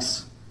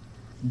walks,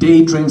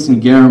 daydreams in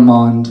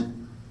Garamond,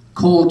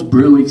 cold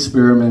brew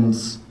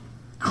experiments,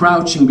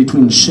 crouching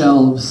between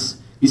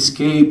shelves,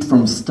 escape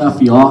from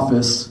stuffy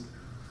office,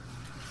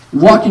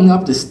 walking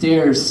up the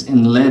stairs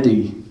in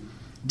Leddy,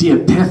 the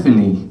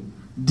epiphany,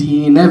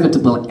 the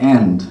inevitable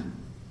end.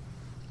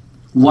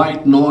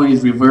 White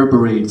noise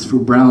reverberates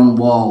through brown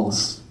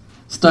walls.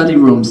 Study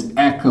rooms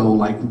echo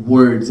like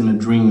words in a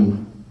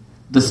dream.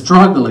 The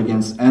struggle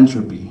against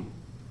entropy.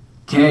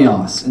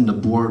 Chaos in the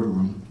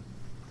boardroom.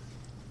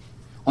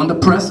 On the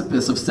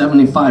precipice of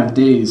 75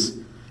 days,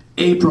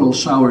 April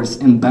showers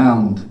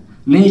inbound.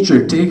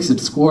 Nature takes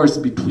its course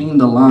between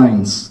the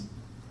lines.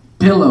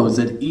 Pillows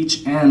at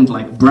each end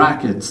like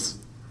brackets.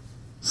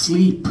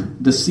 Sleep,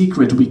 the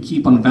secret we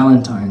keep on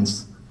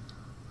Valentine's.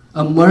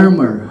 A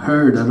murmur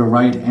heard at a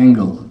right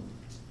angle.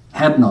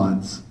 Head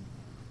nods.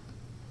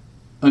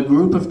 A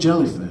group of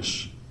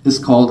jellyfish is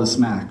called a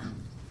smack.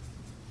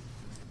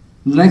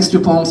 The next two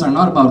poems are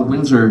not about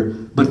Windsor,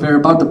 but they're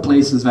about the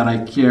places that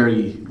I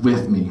carry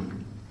with me.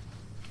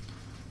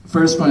 The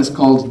first one is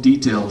called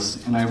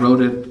Details, and I wrote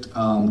it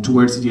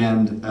towards the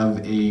end of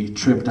a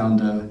trip down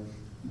the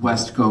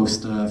West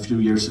Coast a few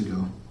years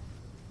ago.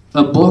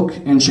 A book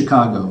in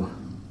Chicago.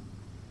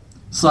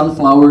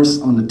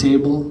 Sunflowers on the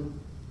table.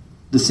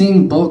 The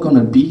same book on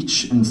a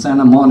beach in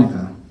Santa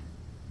Monica.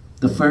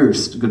 The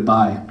first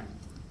goodbye.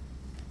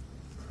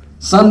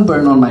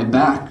 Sunburn on my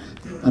back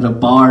at a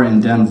bar in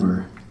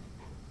Denver.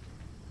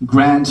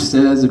 Grant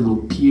says it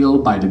will peel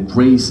by the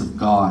grace of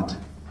God.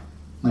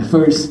 My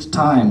first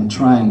time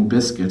trying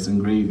biscuits and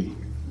gravy.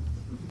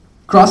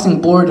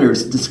 Crossing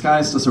borders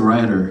disguised as a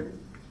writer.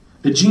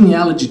 A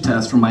genealogy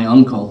test from my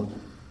uncle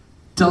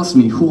tells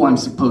me who I'm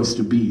supposed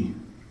to be.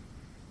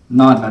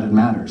 Not that it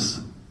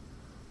matters.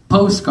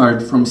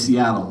 Postcard from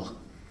Seattle.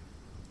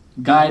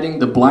 Guiding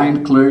the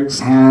blind clerk's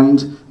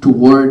hand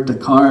toward the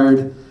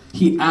card,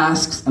 he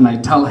asks and I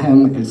tell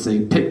him it's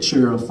a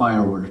picture of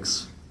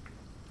fireworks.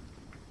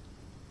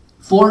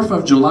 4th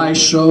of July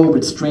show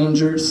with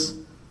strangers.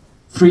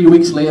 3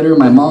 weeks later,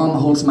 my mom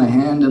holds my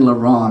hand in La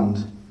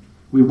Ronde.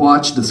 We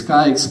watch the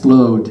sky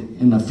explode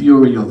in a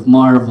fury of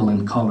marvel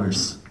and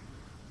colors.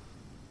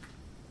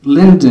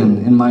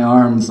 Linden in my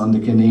arms on the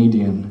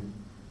Canadian.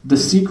 The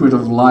secret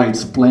of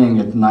lights playing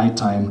at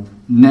nighttime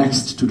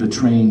next to the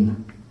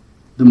train.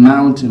 The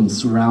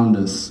mountains surround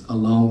us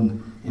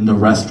alone in the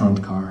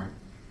restaurant car.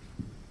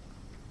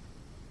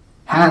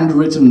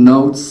 Handwritten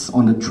notes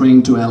on the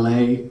train to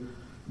LA.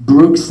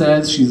 Brooke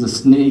says she's a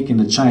snake in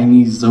the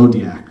Chinese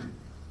zodiac.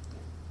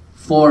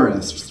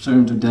 Forests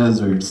turn to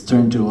deserts,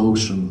 turn to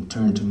ocean,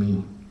 turn to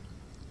me.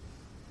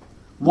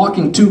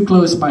 Walking too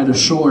close by the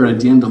shore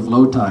at the end of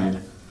low tide,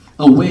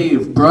 a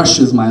wave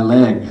brushes my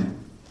leg.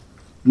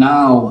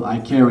 Now I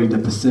carry the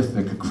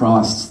Pacific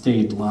across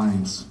state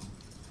lines.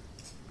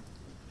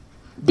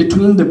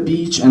 Between the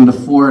beach and the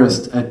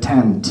forest, a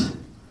tent.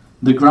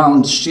 The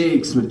ground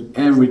shakes with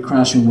every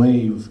crashing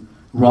wave,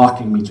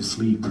 rocking me to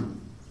sleep.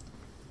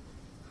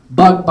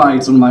 Bug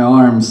bites on my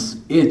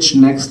arms itch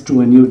next to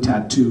a new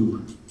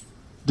tattoo,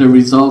 the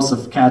results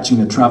of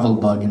catching a travel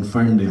bug in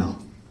Ferndale.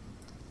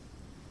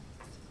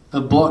 A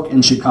book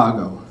in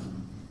Chicago.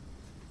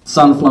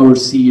 Sunflower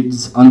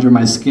seeds under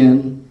my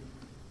skin,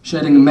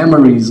 shedding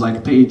memories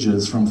like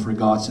pages from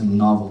forgotten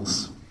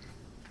novels.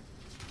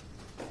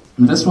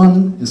 And this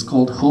one is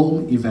called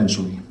Home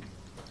Eventually,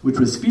 which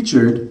was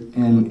featured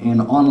in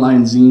an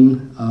online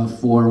zine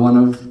for one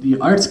of the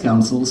Arts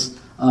Council's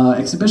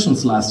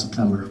exhibitions last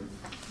September.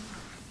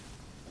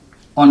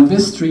 On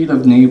this street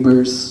of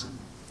neighbors,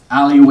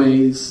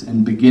 alleyways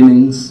and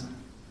beginnings,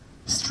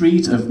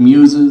 street of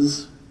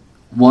muses,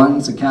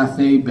 once a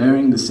cafe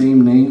bearing the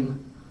same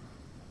name,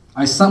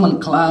 I summon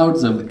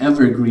clouds of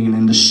evergreen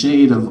in the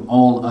shade of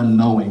all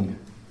unknowing,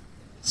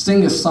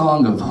 sing a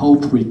song of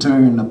hope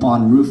returned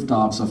upon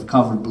rooftops of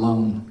cover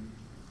blown.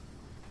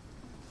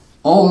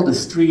 All the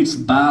streets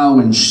bow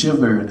and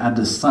shiver at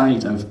the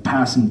sight of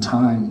passing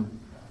time,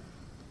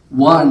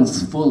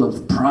 once full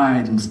of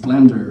pride and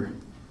splendor,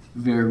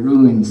 their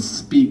ruins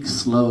speak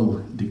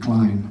slow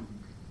decline.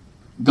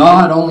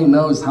 God only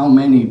knows how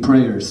many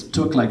prayers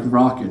took like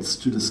rockets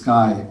to the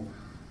sky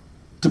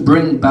to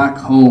bring back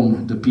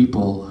home the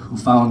people who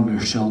found their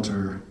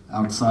shelter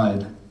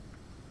outside.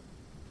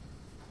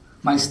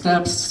 My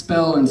steps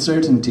spell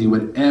uncertainty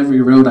with every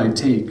road I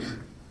take,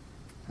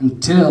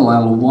 until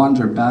I'll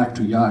wander back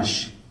to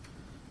Yash.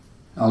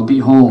 I'll be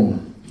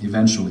home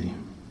eventually.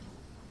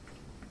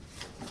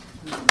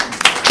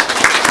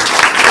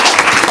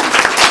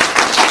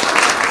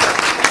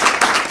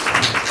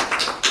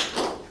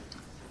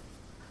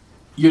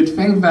 You'd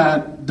think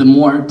that the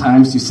more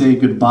times you say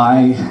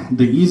goodbye,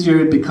 the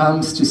easier it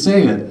becomes to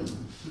say it.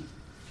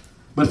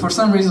 But for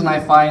some reason, I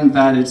find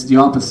that it's the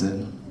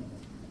opposite.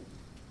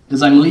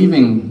 As I'm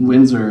leaving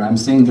Windsor, I'm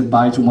saying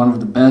goodbye to one of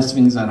the best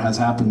things that has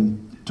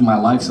happened to my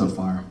life so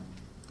far.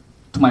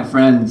 To my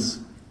friends,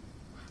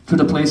 to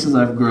the places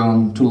I've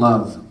grown to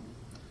love.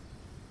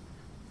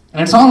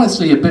 And it's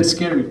honestly a bit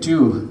scary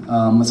too,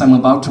 as I'm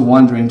about to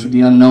wander into the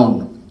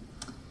unknown.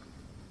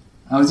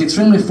 I was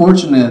extremely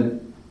fortunate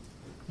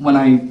when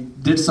I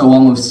did so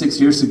almost 6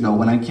 years ago,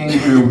 when I came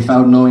here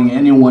without knowing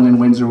anyone in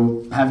Windsor,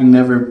 having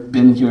never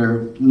been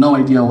here, no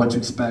idea what to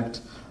expect.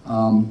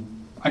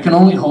 I can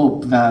only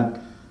hope that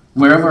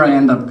wherever I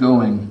end up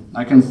going,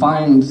 I can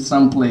find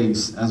some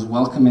place as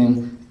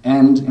welcoming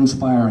and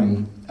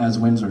inspiring as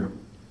Windsor.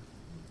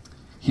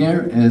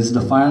 Here is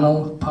the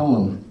final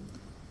poem,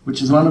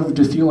 which is one of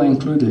the few I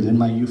included in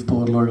my Youth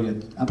Poet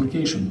Laureate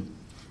application.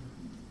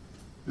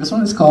 This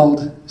one is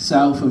called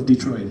South of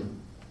Detroit.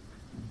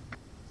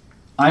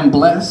 I'm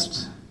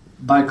blessed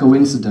by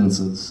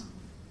coincidences,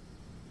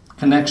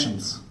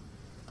 connections,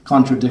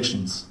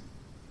 contradictions.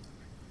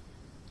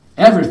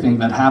 Everything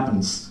that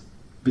happens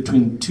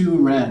between two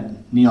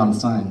red neon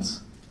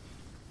signs.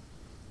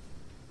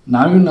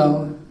 Now you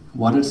know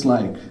what it's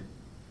like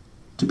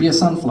to be a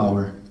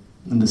sunflower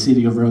in the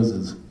City of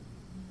Roses.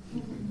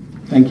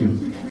 Thank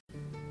you.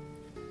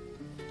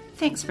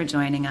 Thanks for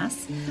joining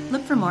us.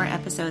 Look for more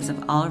episodes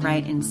of All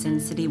Right in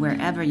Sin City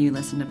wherever you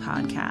listen to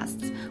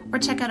podcasts, or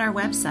check out our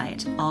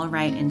website,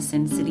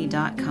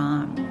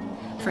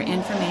 allrightinsincity.com. For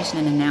information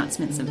and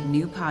announcements of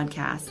new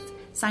podcasts,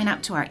 sign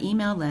up to our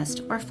email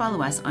list or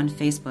follow us on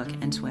Facebook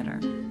and Twitter.